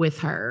with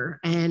her,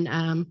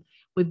 and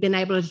we've been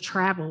able to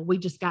travel. We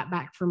just got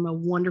back from a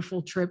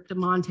wonderful trip to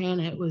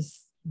Montana. It was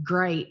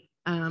great.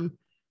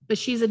 But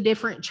she's a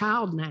different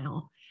child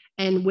now.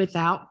 And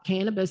without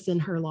cannabis in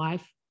her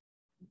life,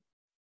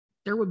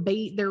 there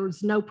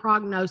was no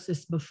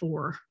prognosis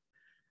before.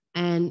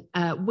 And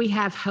we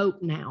have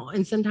hope now.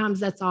 And sometimes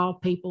that's all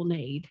people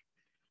need.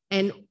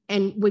 And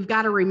we've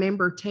got to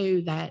remember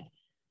too, that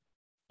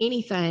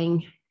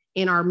anything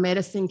in our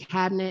medicine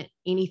cabinet,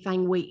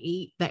 anything we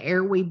eat, the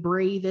air we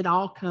breathe, it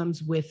all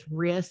comes with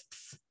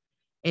risks.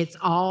 It's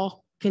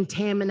all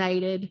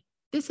contaminated.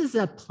 This is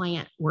a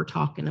plant we're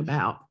talking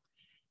about.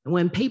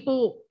 When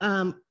people,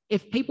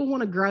 if people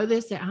want to grow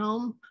this at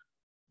home,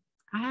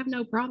 I have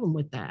no problem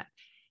with that.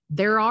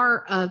 There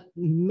are a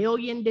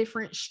million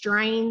different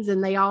strains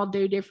and they all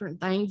do different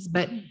things,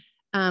 but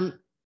I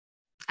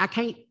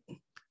can't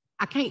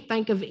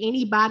think of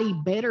anybody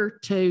better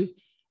to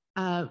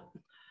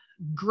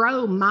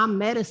grow my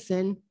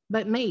medicine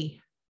but me.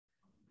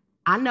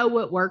 I know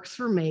what works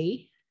for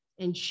me,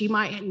 and she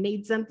might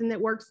need something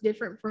that works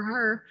different for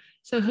her.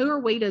 So who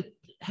are we to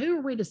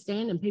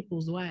stand in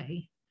people's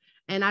way?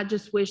 And I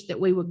just wish that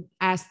we would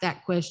ask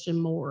that question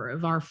more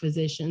of our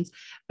physicians.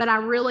 But I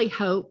really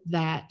hope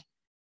that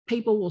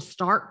people will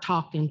start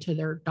talking to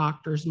their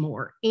doctors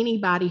more.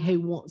 Anybody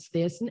who wants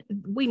this,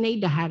 we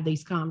need to have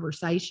these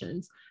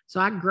conversations. So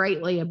I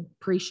greatly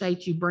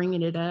appreciate you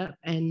bringing it up,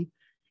 and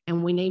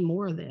we need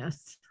more of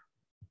this.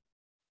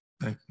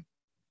 Thank you.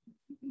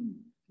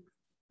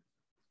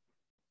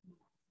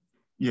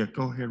 Yeah,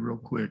 go ahead real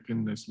quick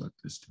and let's let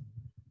this do.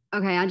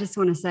 Okay, I just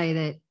want to say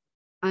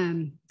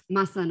that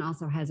my son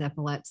also has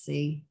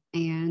epilepsy,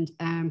 and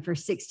for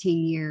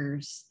 16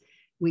 years,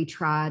 we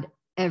tried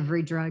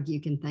every drug you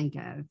can think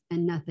of,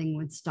 and nothing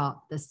would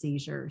stop the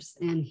seizures.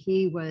 And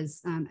he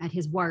was at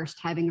his worst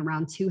having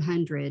around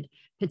 200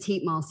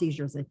 petit mal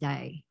seizures a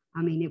day.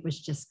 I mean, it was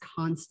just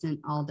constant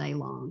all day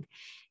long.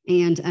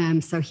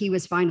 And so he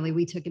was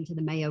we took him to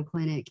the Mayo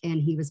Clinic,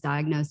 and he was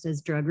diagnosed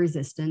as drug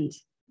resistant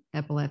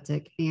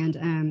epileptic.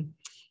 And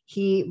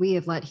we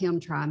have let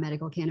him try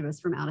medical cannabis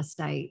from out of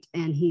state,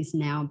 and he's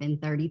now been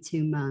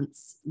 32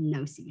 months,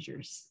 no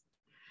seizures.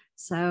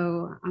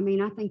 So, I mean,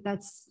 I think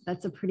that's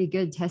a pretty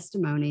good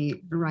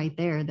testimony right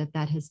there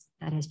that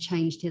has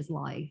changed his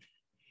life.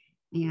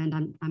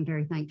 And I'm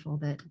very thankful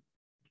that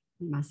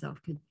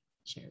myself could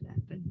share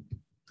that. But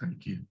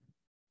thank you.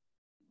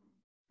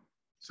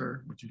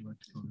 Sir, would you like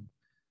to go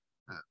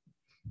ahead?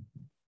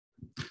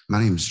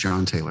 My name is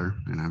John Taylor,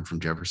 and I'm from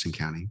Jefferson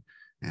County.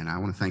 And I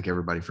want to thank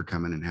everybody for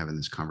coming and having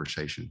this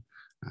conversation.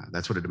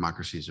 That's what a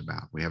democracy is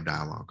about. We have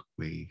dialogue.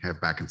 We have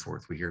back and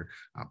forth. We hear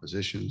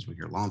oppositions. We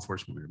hear law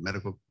enforcement. We hear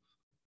medical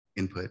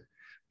input.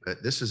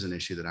 But this is an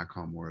issue that I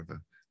call more of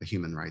a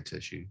human rights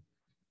issue.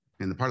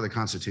 In the part of the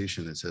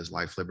Constitution that says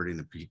life, liberty,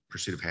 and the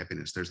pursuit of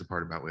happiness, there's the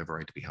part about we have a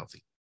right to be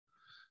healthy.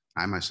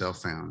 I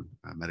myself found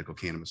medical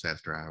cannabis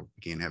after I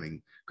began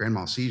having grand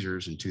mal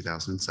seizures in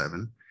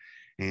 2007,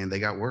 and they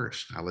got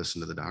worse. I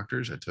listened to the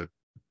doctors. I took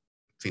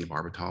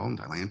phenobarbital and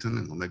dilantin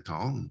and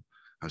lamictal, and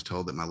I was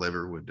told that my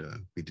liver would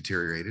be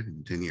deteriorated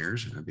in 10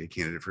 years and I'd be a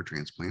candidate for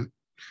transplant.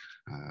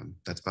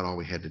 That's about all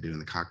we had to do in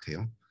the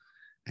cocktail.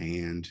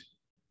 And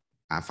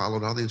I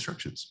followed all the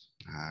instructions.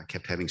 I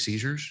kept having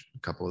seizures. A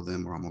couple of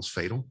them were almost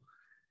fatal.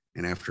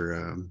 And after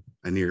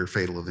a near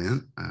fatal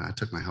event, I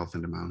took my health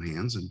into my own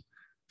hands and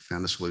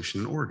found a solution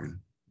in Oregon.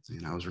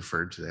 And I was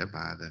referred to that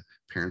by the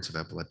parents of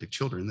epileptic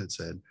children that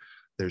said,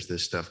 there's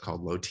this stuff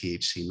called low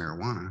THC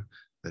marijuana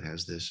that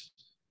has this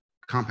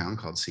compound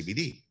called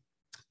CBD.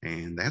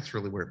 And that's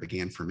really where it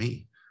began for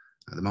me.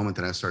 The moment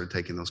that I started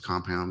taking those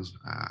compounds,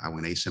 I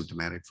went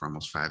asymptomatic for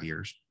almost 5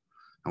 years.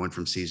 I went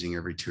from seizing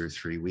every 2 or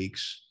 3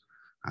 weeks.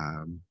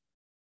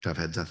 I've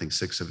had, I think,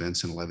 6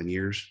 events in 11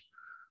 years.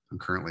 I'm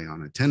currently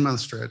on a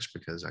 10-month stretch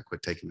because I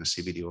quit taking my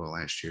CBD oil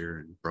last year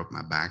and broke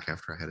my back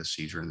after I had a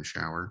seizure in the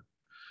shower.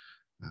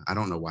 I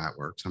don't know why it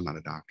works. I'm not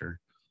a doctor,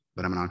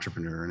 but I'm an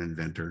entrepreneur, an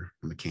inventor,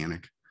 a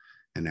mechanic,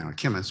 and now a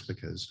chemist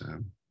because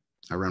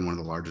I run one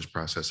of the largest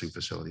processing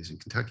facilities in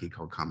Kentucky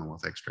called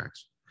Commonwealth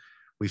Extracts.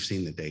 We've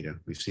seen the data.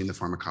 We've seen the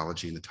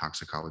pharmacology and the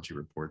toxicology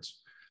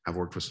reports. I've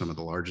worked with some of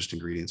the largest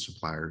ingredient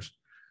suppliers,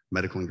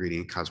 medical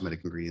ingredient,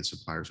 cosmetic ingredient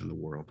suppliers in the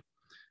world.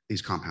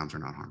 These compounds are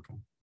not harmful.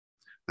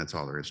 That's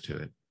all there is to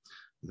it.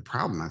 The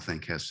problem, I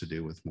think, has to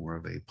do with more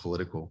of a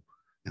political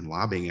and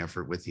lobbying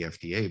effort with the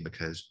FDA,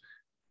 because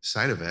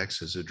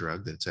Cytovex is a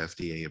drug that's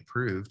FDA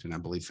approved, and I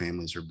believe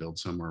families are billed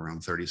somewhere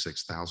around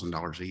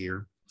 $36,000 a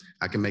year.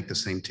 I can make the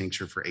same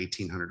tincture for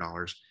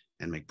 $1,800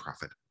 and make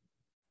profit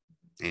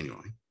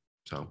annually.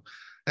 So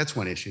that's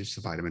one issue, it's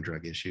the vitamin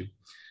drug issue.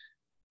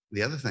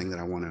 The other thing that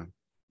I want to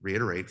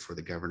reiterate for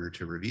the governor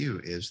to review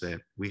is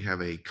that we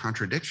have a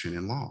contradiction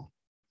in law.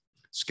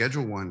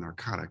 Schedule I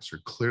narcotics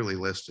are clearly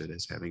listed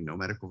as having no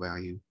medical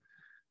value.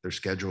 They're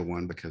Schedule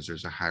I because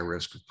there's a high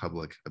risk of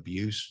public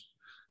abuse,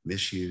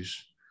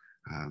 misuse,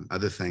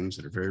 other things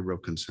that are very real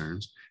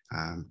concerns,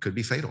 could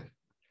be fatal.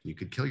 You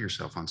could kill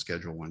yourself on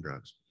Schedule I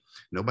drugs.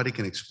 Nobody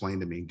can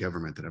explain to me in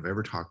government that I've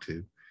ever talked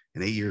to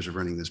in 8 years of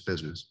running this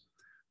business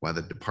why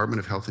the Department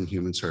of Health and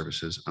Human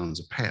Services owns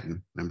a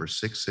patent number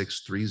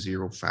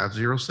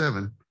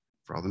 6630507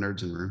 for all the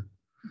nerds in the room.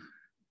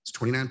 It's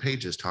 29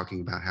 pages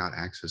talking about how it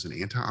acts as an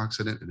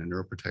antioxidant and a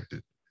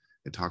neuroprotectant.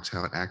 It talks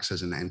how it acts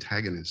as an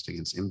antagonist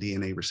against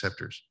mDNA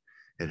receptors.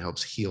 It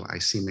helps heal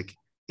ischemic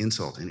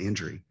insult and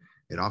injury.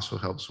 It also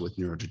helps with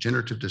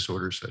neurodegenerative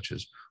disorders such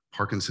as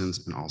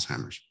Parkinson's and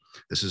Alzheimer's.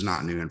 This is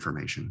not new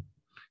information.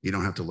 You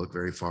don't have to look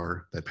very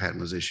far. That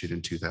patent was issued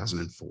in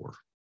 2004.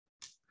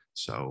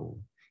 So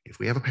if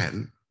we have a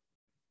patent,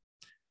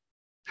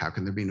 how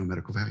can there be no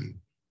medical value?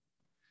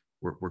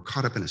 We're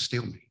caught up in a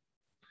stalemate.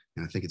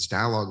 And I think it's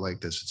dialogue like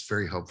this. It's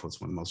very helpful.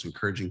 It's one of the most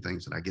encouraging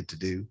things that I get to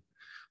do.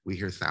 We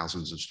hear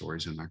thousands of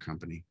stories in my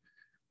company.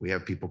 We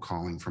have people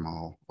calling from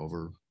all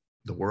over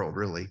the world,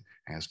 really,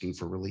 asking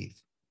for relief.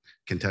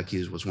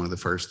 Kentucky was one of the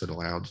first that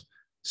allowed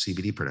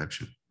CBD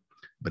production,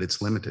 but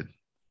it's limited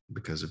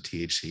because of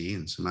THC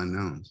and some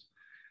unknowns.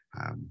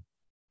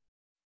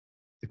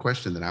 The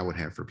question that I would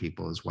have for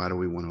people is, why do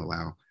we want to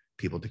allow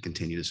people to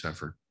continue to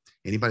suffer?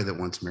 Anybody that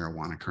wants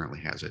marijuana currently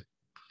has it.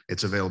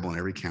 It's available in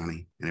every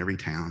county, in every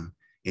town,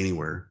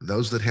 anywhere.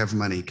 Those that have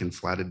money can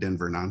fly to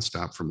Denver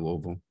nonstop from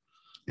Louisville,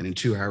 and in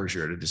 2 hours,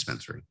 you're at a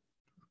dispensary.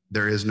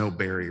 There is no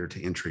barrier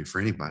to entry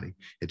for anybody.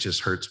 It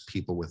just hurts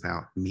people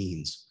without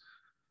means.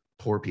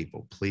 Poor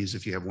people, please,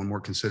 if you have one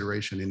more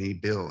consideration in any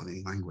bill, in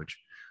any language,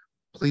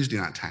 please do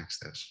not tax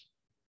this,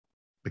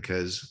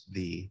 because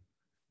the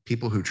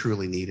people who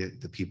truly need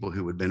it, the people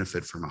who would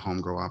benefit from a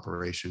home grow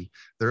operation,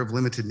 they're of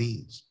limited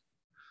means.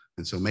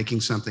 And so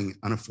making something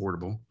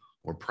unaffordable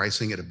or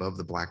pricing it above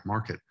the black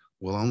market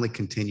will only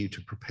continue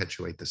to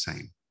perpetuate the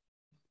same.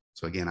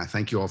 So again, I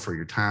thank you all for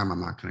your time.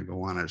 I'm not going to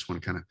go on. I just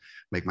want to kind of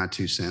make my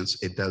 2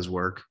 cents. It does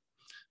work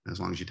as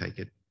long as you take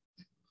it.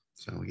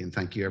 So again,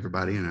 thank you,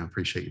 everybody, and I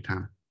appreciate your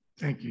time.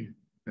 Thank you.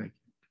 Thank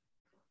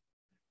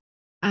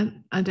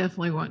I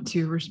definitely want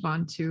to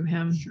respond to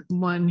him. Sure.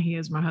 One, he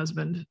is my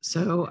husband,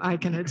 so I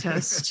can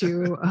attest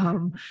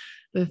to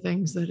the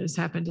things that has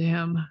happened to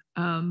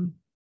him.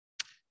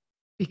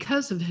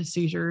 Because of his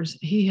seizures,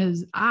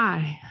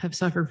 I have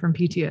suffered from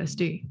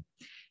PTSD.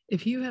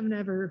 If you have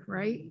never,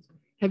 right?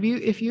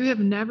 If you have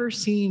never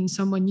seen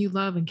someone you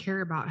love and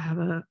care about have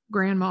a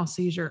grand mal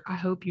seizure, I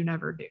hope you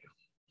never do.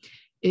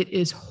 It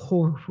is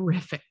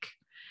horrific.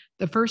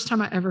 The first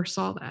time I ever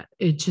saw that,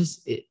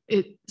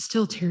 it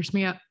still tears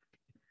me up.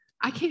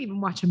 I can't even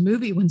watch a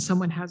movie when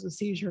someone has a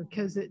seizure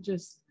because it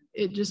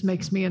just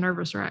makes me a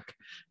nervous wreck.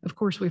 Of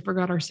course, we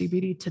forgot our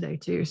CBD today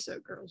too. So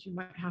girls, you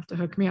might have to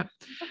hook me up.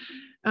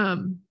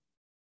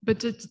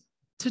 But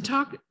to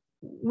talk,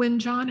 when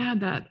John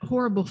had that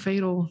horrible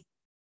fatal,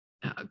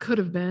 could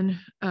have been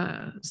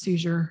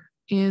seizure,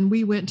 and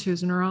we went to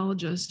his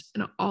neurologist,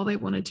 and all they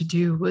wanted to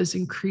do was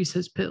increase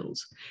his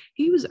pills.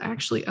 He was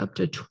actually up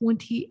to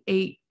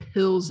 28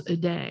 pills a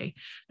day.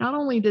 Not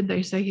only did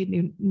they say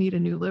he'd need a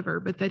new liver,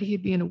 but that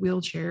he'd be in a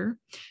wheelchair,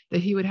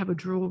 that he would have a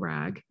drool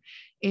rag,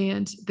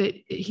 and that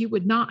he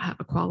would not have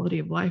a quality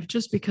of life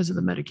just because of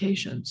the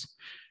medications.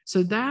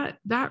 So that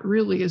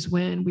really is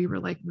when we were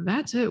like,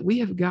 that's it. We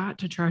have got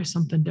to try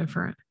something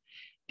different.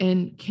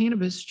 And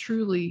cannabis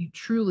truly,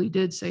 truly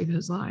did save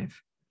his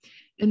life.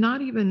 And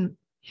not even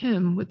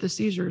him with the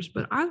seizures,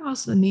 but I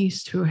lost a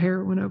niece to a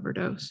heroin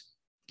overdose.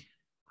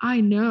 I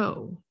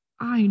know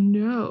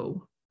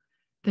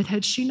that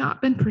had she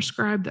not been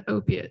prescribed the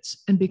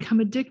opiates and become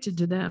addicted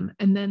to them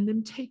and then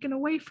them taken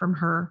away from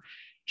her,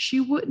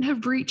 she wouldn't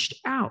have reached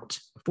out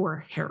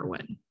for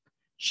heroin.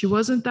 She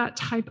wasn't that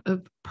type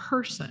of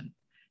person.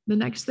 The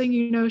next thing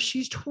you know,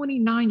 she's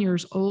 29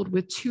 years old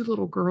with 2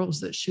 little girls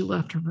that she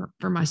left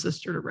for my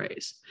sister to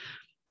raise.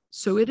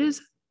 So it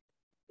is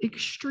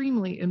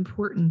extremely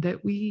important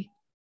that we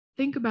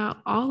think about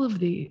all of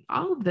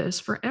this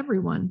for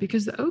everyone,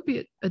 because the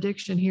opiate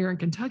addiction here in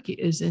Kentucky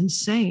is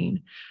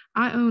insane.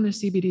 I own a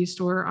CBD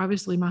store.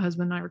 Obviously, my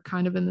husband and I are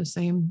kind of in the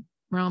same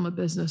realm of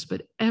business,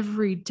 but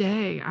every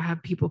day I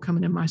have people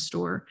coming in my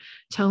store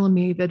telling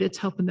me that it's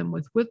helping them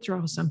with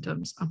withdrawal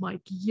symptoms. I'm like,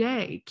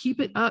 yay,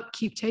 keep it up,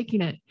 keep taking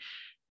it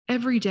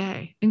every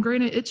day. And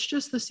granted, it's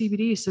just the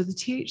CBD, so the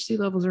THC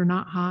levels are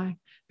not high.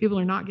 People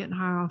are not getting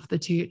high off the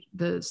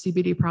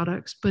CBD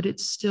products, but it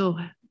still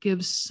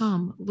gives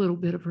some little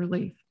bit of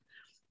relief.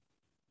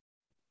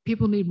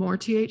 People need more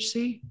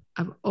THC.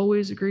 I've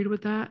always agreed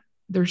with that,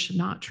 there should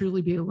not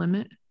truly be a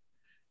limit.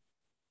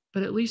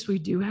 But at least we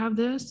do have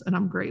this, and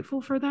I'm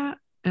grateful for that.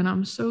 And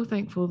I'm so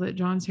thankful that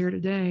John's here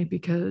today,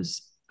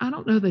 because I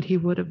don't know that he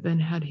would have been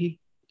had he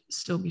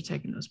still be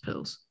taking those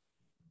pills.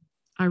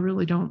 I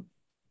really don't.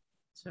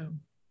 So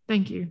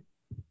thank you.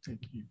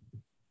 Thank you.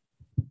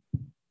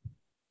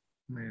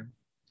 Ma'am.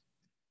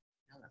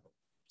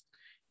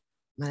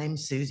 My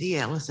name's Susie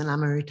Ellis, and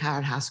I'm a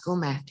retired high school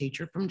math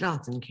teacher from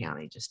Johnson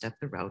County, just up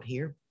the road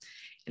here.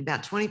 And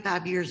about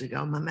 25 years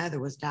ago, my mother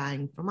was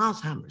dying from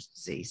Alzheimer's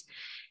disease.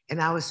 And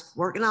I was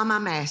working on my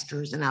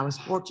master's, and I was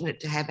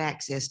fortunate to have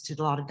access to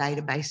a lot of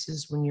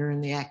databases when you're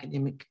in the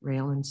academic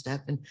realm and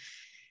stuff. And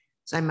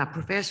so my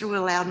professor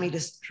allowed me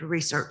to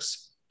research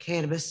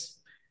cannabis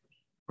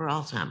for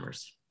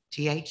Alzheimer's,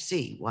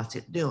 THC, what's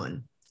it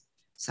doing?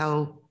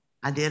 So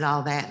I did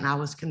all that, and I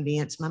was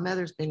convinced. My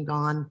mother's been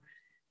gone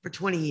for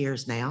 20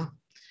 years now,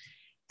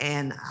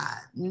 and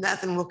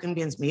nothing will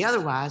convince me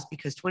otherwise,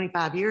 because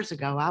 25 years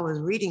ago, I was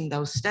reading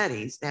those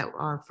studies that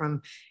are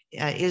from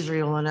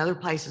Israel and other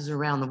places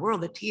around the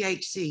world that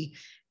THC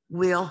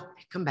will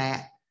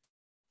combat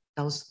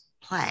those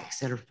plaques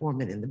that are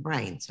forming in the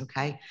brains,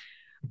 okay?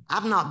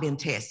 I've not been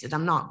tested.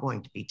 I'm not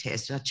going to be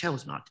tested. I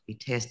chose not to be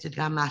tested.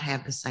 I might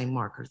have the same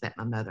markers that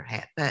my mother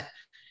had, but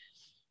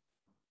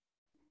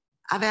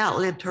I've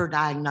outlived her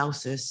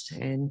diagnosis,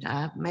 and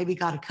maybe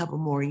got a couple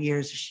more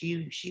years.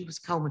 She was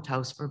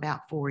comatose for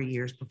about 4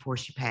 years before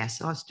she passed.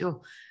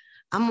 So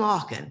I'm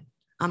walking,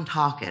 I'm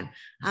talking,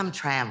 I'm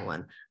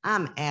traveling,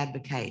 I'm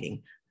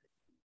advocating.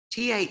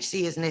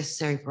 THC is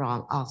necessary for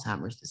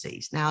Alzheimer's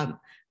disease. Now,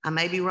 I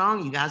may be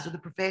wrong. You guys are the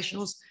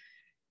professionals.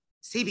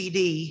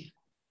 CBD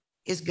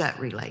is gut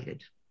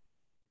related.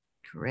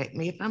 Correct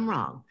me if I'm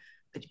wrong.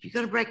 But if you're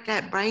going to break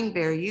that brain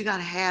barrier, you got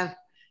to have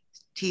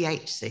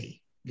THC.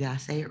 Did I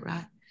say it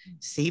right?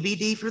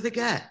 CBD for the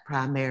gut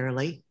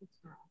primarily.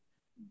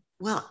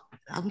 Well,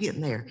 I'm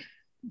getting there.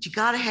 But you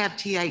got to have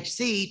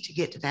THC to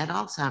get to that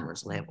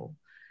Alzheimer's level.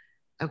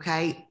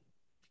 Okay.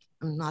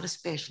 I'm not a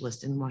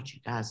specialist in what you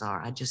guys are.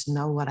 I just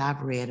know what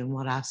I've read and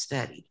what I've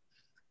studied.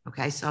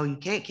 Okay. So you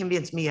can't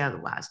convince me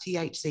otherwise.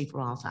 THC for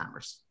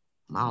Alzheimer's.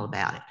 I'm all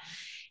about it.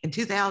 In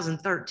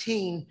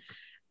 2013,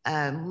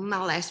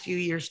 my last few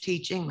years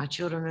teaching, my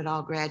children had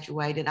all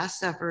graduated. I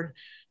suffered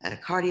a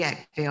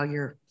cardiac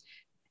failure.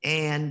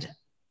 And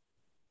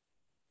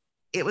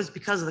it was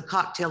because of the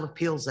cocktail of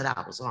pills that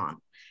I was on.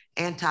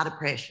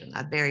 Antidepressant.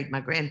 I buried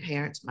my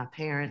grandparents, my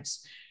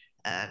parents,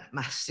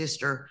 my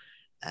sister,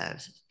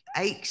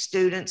 8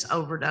 students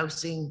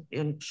overdosing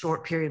in a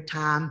short period of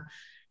time.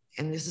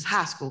 And this is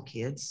high school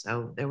kids,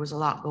 so there was a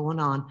lot going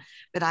on.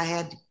 But I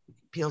had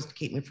pills to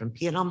keep me from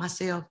peeing on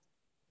myself,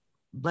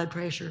 blood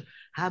pressure,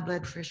 high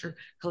blood pressure,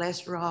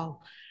 cholesterol,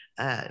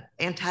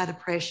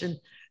 antidepressant.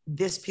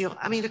 This pill,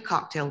 I mean, a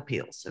cocktail of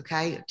pills,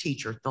 okay? A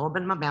teacher, throw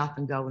them in my mouth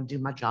and go and do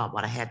my job,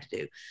 what I had to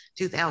do.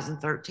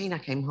 2013, I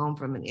came home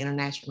from an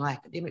international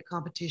academic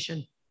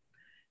competition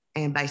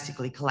and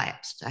basically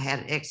collapsed. I had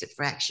an exit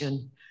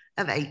fraction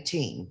of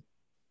 18.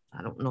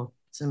 I don't know if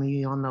some of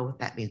you all know what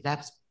that means.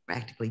 That's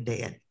practically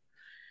dead.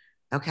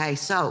 Okay,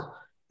 so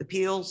the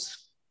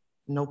pills,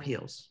 no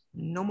pills,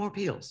 no more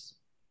pills,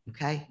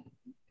 okay?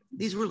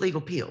 These were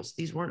legal pills.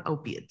 These weren't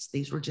opiates.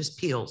 These were just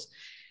pills.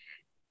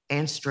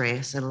 And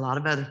stress and a lot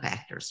of other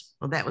factors.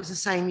 Well, that was the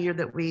same year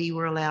that we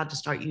were allowed to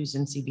start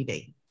using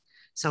CBD.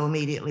 So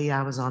immediately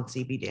I was on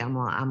CBD. I'm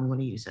going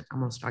to use it. I'm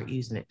going to start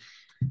using it.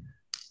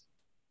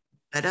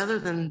 But other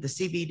than the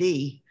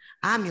CBD,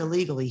 I'm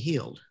illegally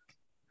healed.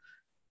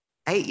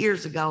 8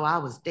 years ago, I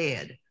was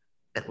dead.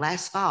 But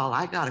last fall,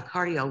 I got a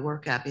cardio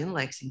workup in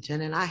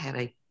Lexington, and I have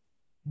a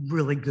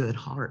really good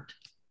heart.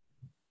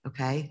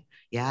 Okay.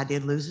 Yeah, I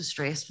did lose the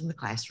stress from the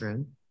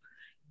classroom.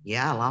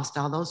 Yeah, I lost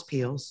all those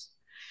pills.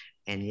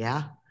 And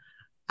yeah,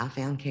 I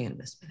found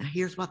cannabis. But now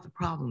here's what the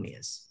problem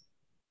is.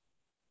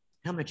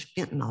 How much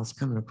fentanyl is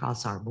coming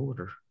across our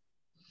border?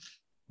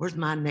 Where's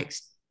my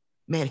next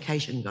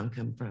medication going to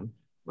come from?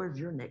 Where's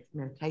your next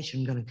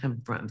medication going to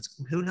come from?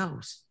 Who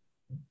knows?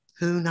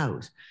 Who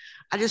knows?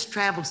 I just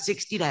traveled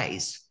 60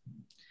 days.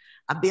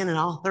 I've been in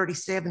all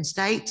 37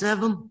 states of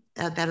them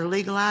that are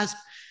legalized.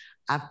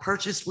 I've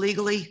purchased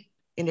legally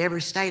in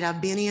every state I've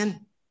been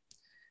in.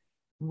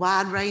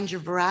 Wide range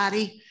of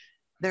variety.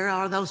 There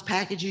are those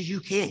packages you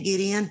can't get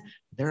in.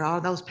 There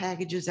are those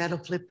packages that'll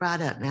flip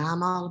right up. Now,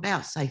 I'm all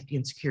about safety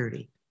and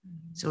security,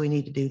 so we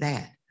need to do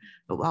that.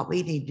 But what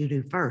we need to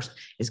do first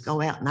is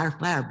go out in our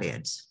flower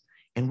beds.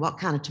 And what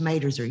kind of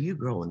tomatoes are you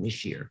growing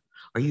this year?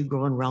 Are you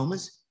growing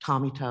Romas,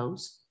 Tommy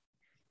Toes?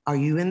 Are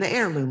you in the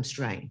heirloom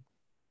strain?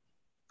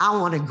 I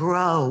want to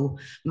grow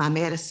my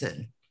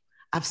medicine.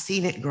 I've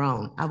seen it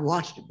grown. I've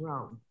watched it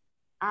grow.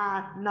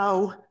 I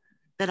know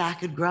that I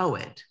could grow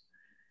it.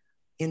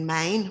 In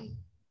Maine,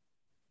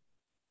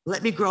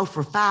 let me grow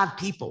for 5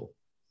 people.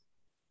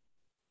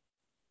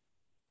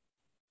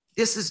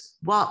 This is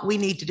what we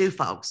need to do,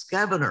 folks.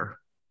 Governor,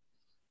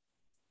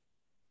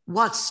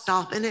 what's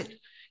stopping it?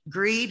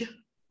 Greed,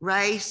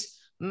 race,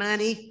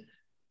 money,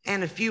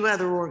 and a few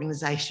other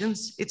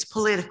organizations. It's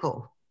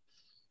political.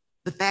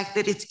 The fact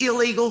that it's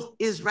illegal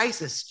is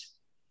racist.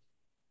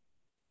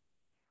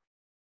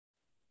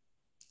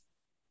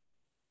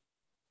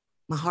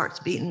 My heart's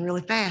beating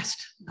really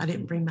fast. I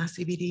didn't bring my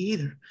CBD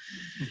either.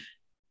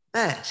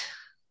 But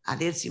I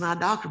did see my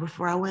doctor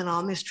before I went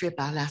on this trip.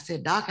 I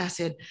said, Doc, I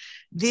said,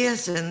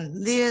 this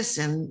and this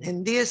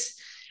and this.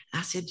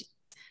 I said,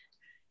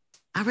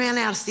 I ran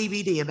out of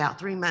CBD about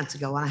 3 months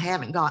ago and I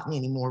haven't gotten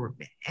any more.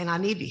 And I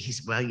need to, he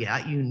said, well,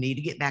 yeah, you need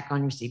to get back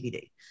on your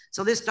CBD.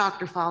 So this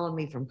doctor followed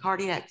me from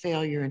cardiac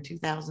failure in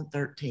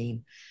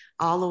 2013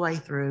 all the way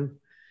through.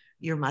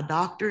 You're my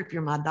doctor. If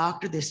you're my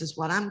doctor, this is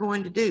what I'm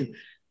going to do.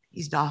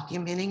 He's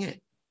documenting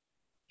it.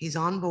 He's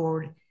on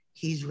board.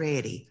 He's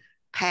ready.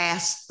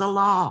 Pass the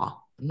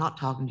law. I'm not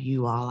talking to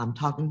you all. I'm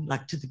talking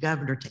like to the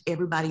governor, to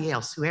everybody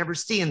else,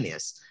 whoever's seeing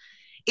this.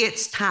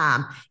 It's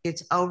time.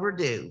 It's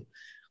overdue.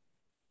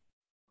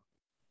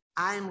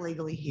 I am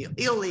legally healed,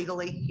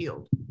 illegally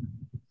healed.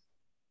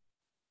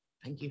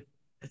 Thank you.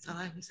 That's all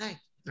I can say.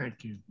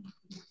 Thank you.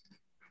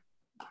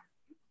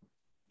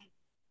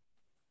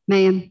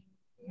 Ma'am,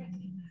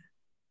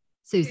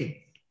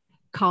 Susie,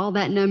 call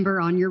that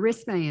number on your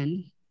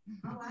wristband.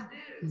 Oh, I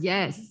do.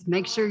 Yes,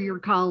 make sure you're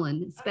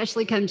calling,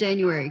 especially come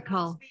January.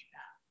 Call.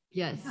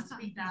 Yes,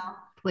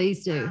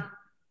 please do.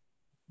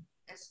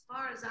 As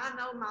far as I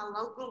know, my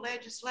local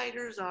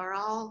legislators are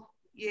all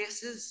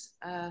yeses.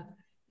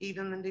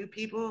 Even the new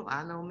people,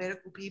 I know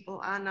medical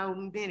people, I know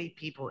many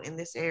people in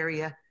this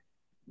area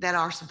that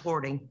are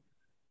supporting.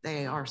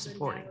 They are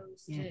supporting.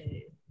 Yeah.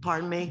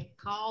 Pardon me?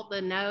 Call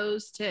the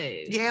no's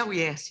too. Yeah,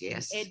 yes,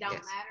 yes. It don't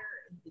yes.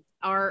 matter.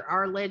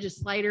 Our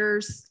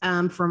legislators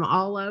from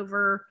all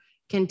over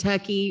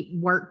Kentucky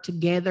work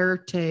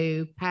together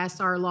to pass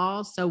our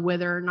laws. So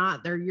whether or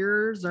not they're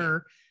yours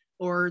or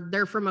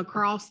they're from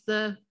across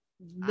the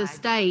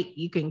state,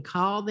 you can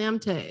call them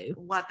too.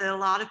 What a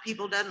lot of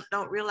people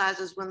don't realize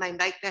is when they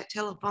make that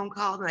telephone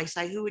call and they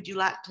say, who would you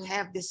like to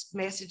have this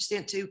message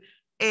sent to?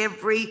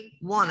 Every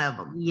one of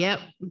them. Yep.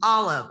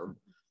 All of them.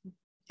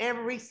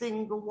 Every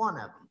single one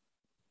of them.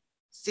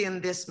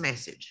 Send this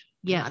message.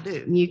 Yeah, I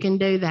do. You can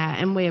do that.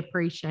 And we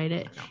appreciate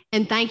it.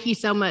 And thank you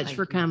so much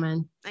for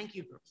coming. Thank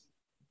you, girls.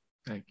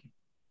 Thank you.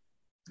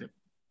 Yep.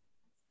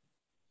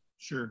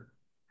 Sure.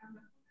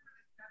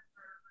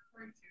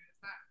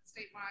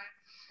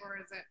 Statewide, or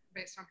is it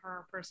based on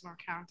her personal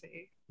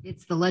county?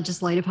 It's the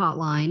legislative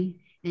hotline,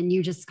 and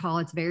you just call.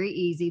 It's very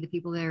easy. The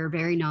people there are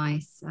very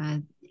nice.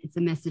 It's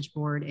a message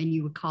board, and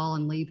you would call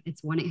and leave.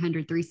 It's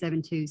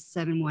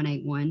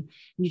 1-800-372-7181. And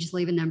you just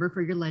leave a number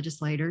for your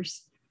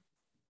legislators.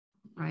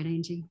 Right,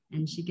 Angie?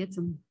 And she gets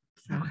them.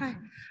 So. Okay.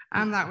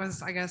 That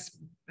was, I guess,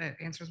 that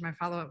answers my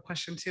follow-up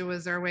question too.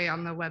 Was there a way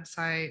on the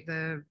website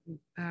that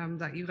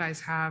you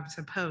guys have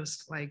to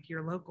post like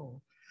your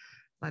local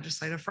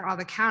legislative for all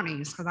the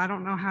counties? Because I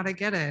don't know how to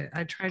get it.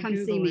 I tried.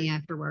 Come see me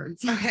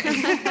afterwards. Okay.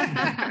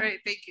 All right.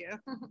 Thank you.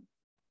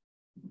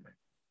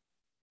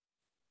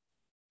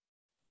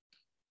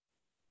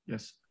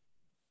 Yes.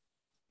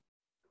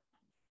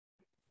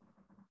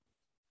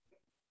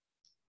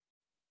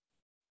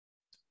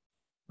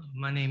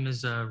 My name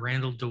is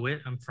Randall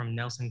DeWitt. I'm from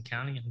Nelson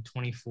County. I'm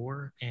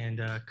 24,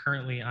 and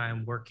currently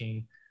I'm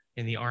working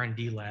in the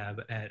R&D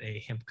lab at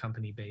a hemp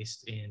company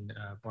based in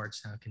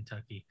Bardstown,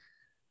 Kentucky.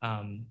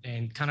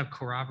 And kind of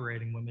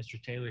corroborating what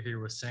Mr. Taylor here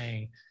was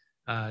saying,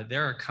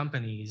 there are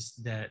companies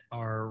that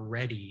are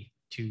ready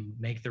to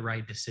make the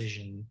right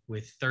decision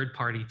with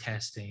third-party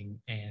testing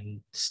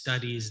and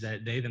studies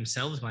that they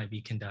themselves might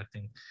be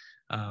conducting.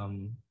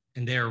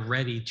 And they're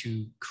ready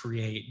to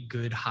create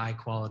good,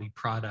 high-quality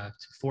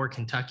product for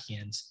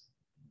Kentuckians.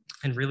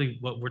 And really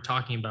what we're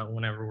talking about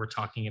whenever we're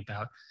talking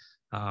about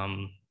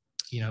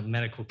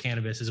medical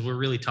cannabis is we're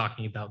really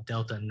talking about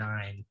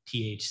Delta-9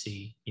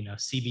 THC.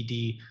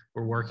 CBD,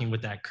 we're working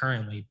with that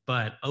currently,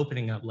 but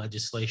opening up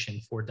legislation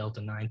for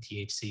Delta-9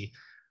 THC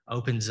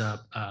opens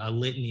up a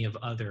litany of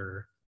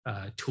other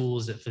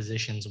tools that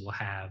physicians will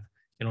have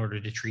in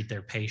order to treat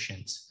their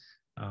patients.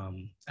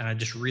 And I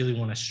just really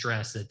want to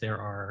stress that there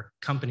are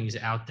companies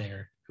out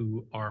there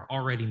who are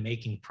already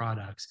making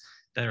products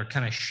that are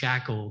kind of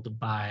shackled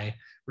by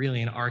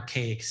really an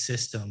archaic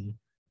system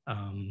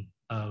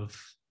of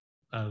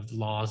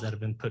laws that have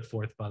been put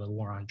forth by the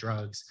war on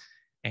drugs.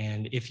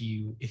 And if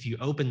you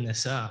open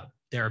this up,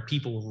 there are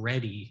people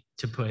ready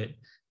to put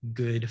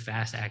good,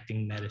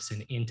 fast-acting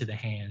medicine into the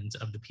hands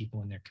of the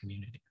people in their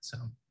community. So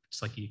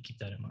just like you keep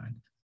that in mind.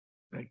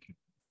 Thank you.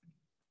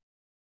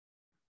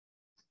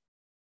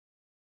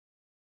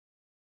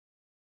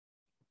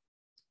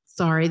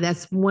 Sorry,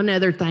 that's one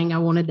other thing I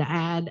wanted to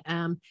add.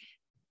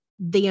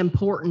 The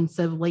importance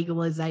of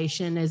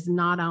legalization is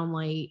not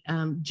only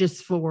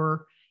just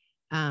for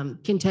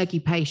Kentucky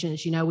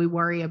patients. We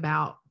worry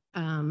about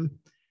on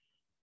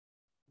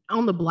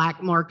the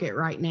black market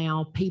right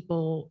now,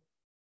 people,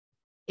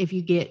 if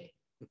you get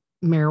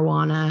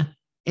marijuana,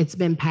 it's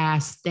been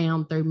passed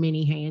down through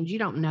many hands. You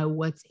don't know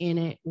what's in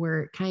it,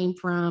 where it came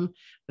from.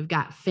 We've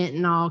got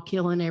fentanyl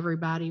killing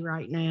everybody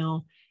right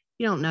now.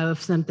 You don't know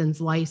if something's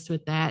laced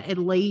with that. At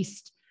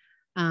least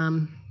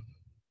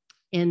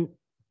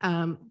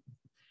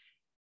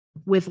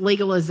with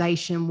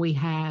legalization, we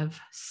have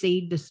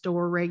seed to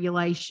store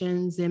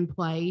regulations in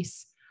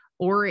place,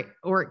 or it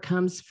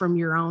comes from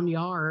your own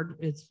yard.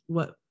 It's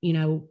what, you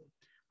know,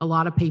 a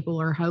lot of people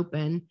are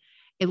hoping.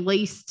 At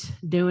least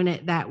doing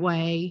it that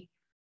way,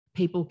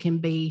 people can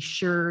be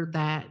sure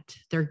that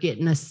they're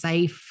getting a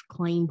safe,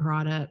 clean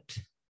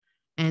product.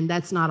 And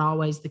that's not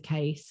always the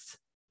case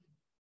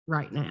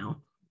right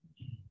now.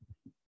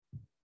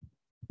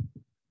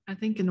 I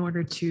think in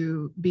order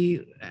to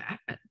be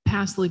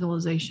past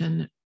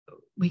legalization,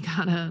 we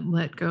gotta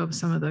let go of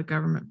some of the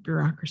government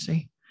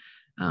bureaucracy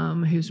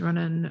who's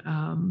running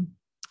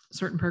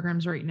certain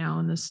programs right now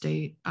in the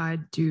state. I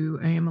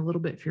am a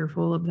little bit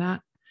fearful of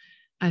that.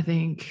 I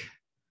think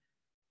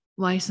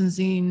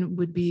licensing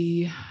would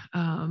be,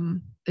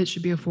 it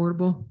should be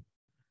affordable.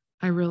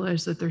 I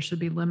realize that there should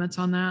be limits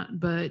on that,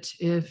 but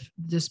if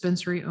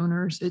dispensary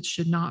owners, it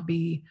should not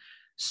be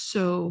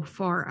so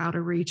far out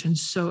of reach and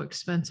so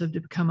expensive to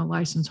become a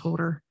license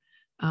holder.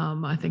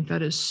 I think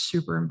that is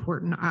super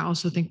important. I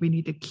also think we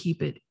need to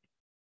keep it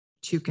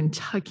to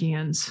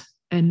Kentuckians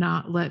and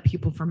not let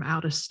people from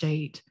out of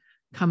state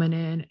coming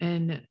in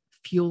and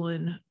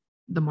fueling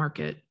the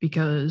market,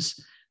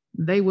 because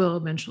they will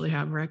eventually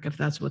have rec if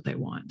that's what they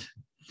want.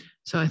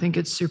 So I think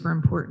it's super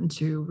important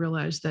to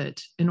realize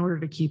that in order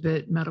to keep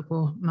it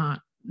medical, not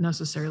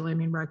necessarily, I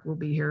mean, rec will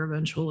be here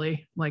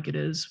eventually, like it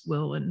is,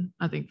 will, and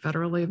I think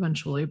federally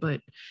eventually,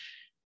 but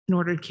in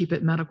order to keep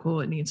it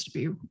medical, it needs to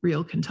be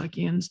real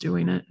Kentuckians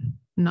doing it,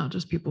 not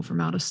just people from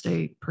out of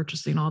state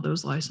purchasing all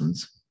those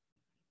licenses.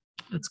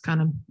 That's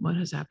kind of what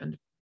has happened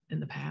in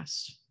the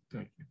past.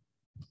 Thank you.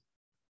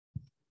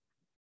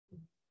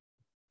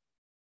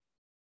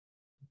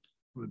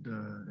 Would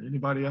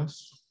anybody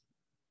else?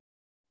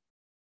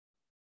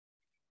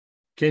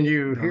 Can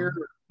you hear?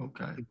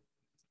 Okay.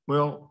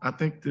 Well, I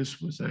think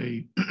this was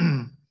a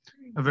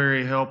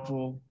very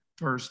helpful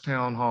first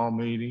town hall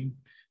meeting.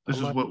 This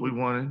is what we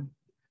wanted.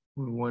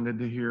 We wanted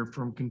to hear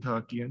from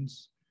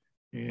Kentuckians.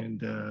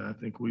 And I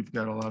think we've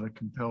got a lot of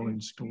compelling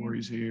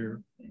stories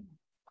here.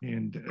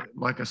 And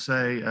like I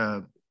say,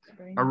 I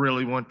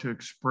really want to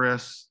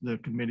express the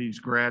committee's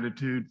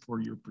gratitude for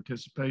your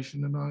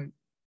participation tonight.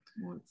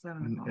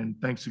 And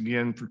thanks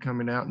again for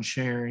coming out and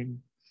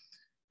sharing.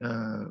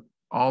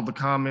 All the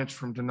comments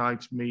from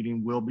tonight's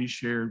meeting will be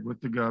shared with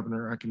the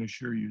governor. I can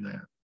assure you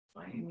that.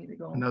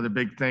 Another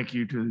big thank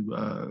you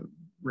to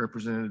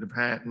Representative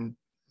Hatton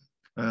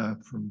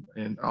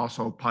and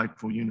also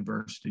Pikeville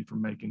University for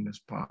making this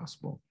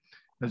possible.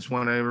 I just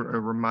want to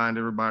remind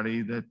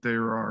everybody that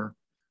there are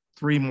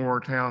 3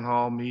 more town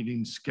hall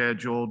meetings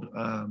scheduled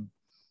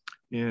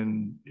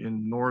in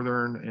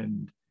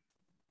northern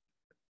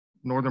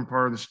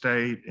part of the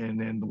state,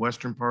 and in the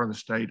western part of the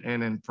state,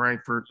 and in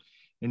Frankfort.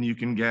 And you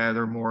can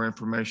gather more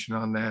information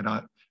on that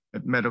at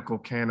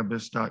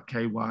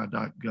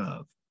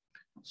medicalcannabis.ky.gov.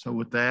 So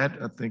with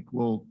that, I think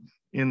we'll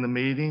end the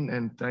meeting,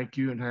 and thank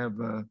you, and have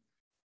a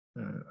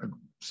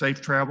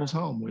safe travels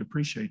home. We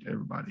appreciate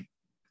everybody.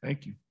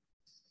 Thank you.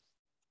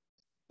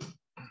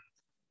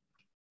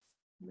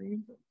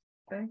 Leave,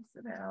 thanks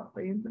it out,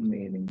 leave the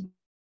meeting.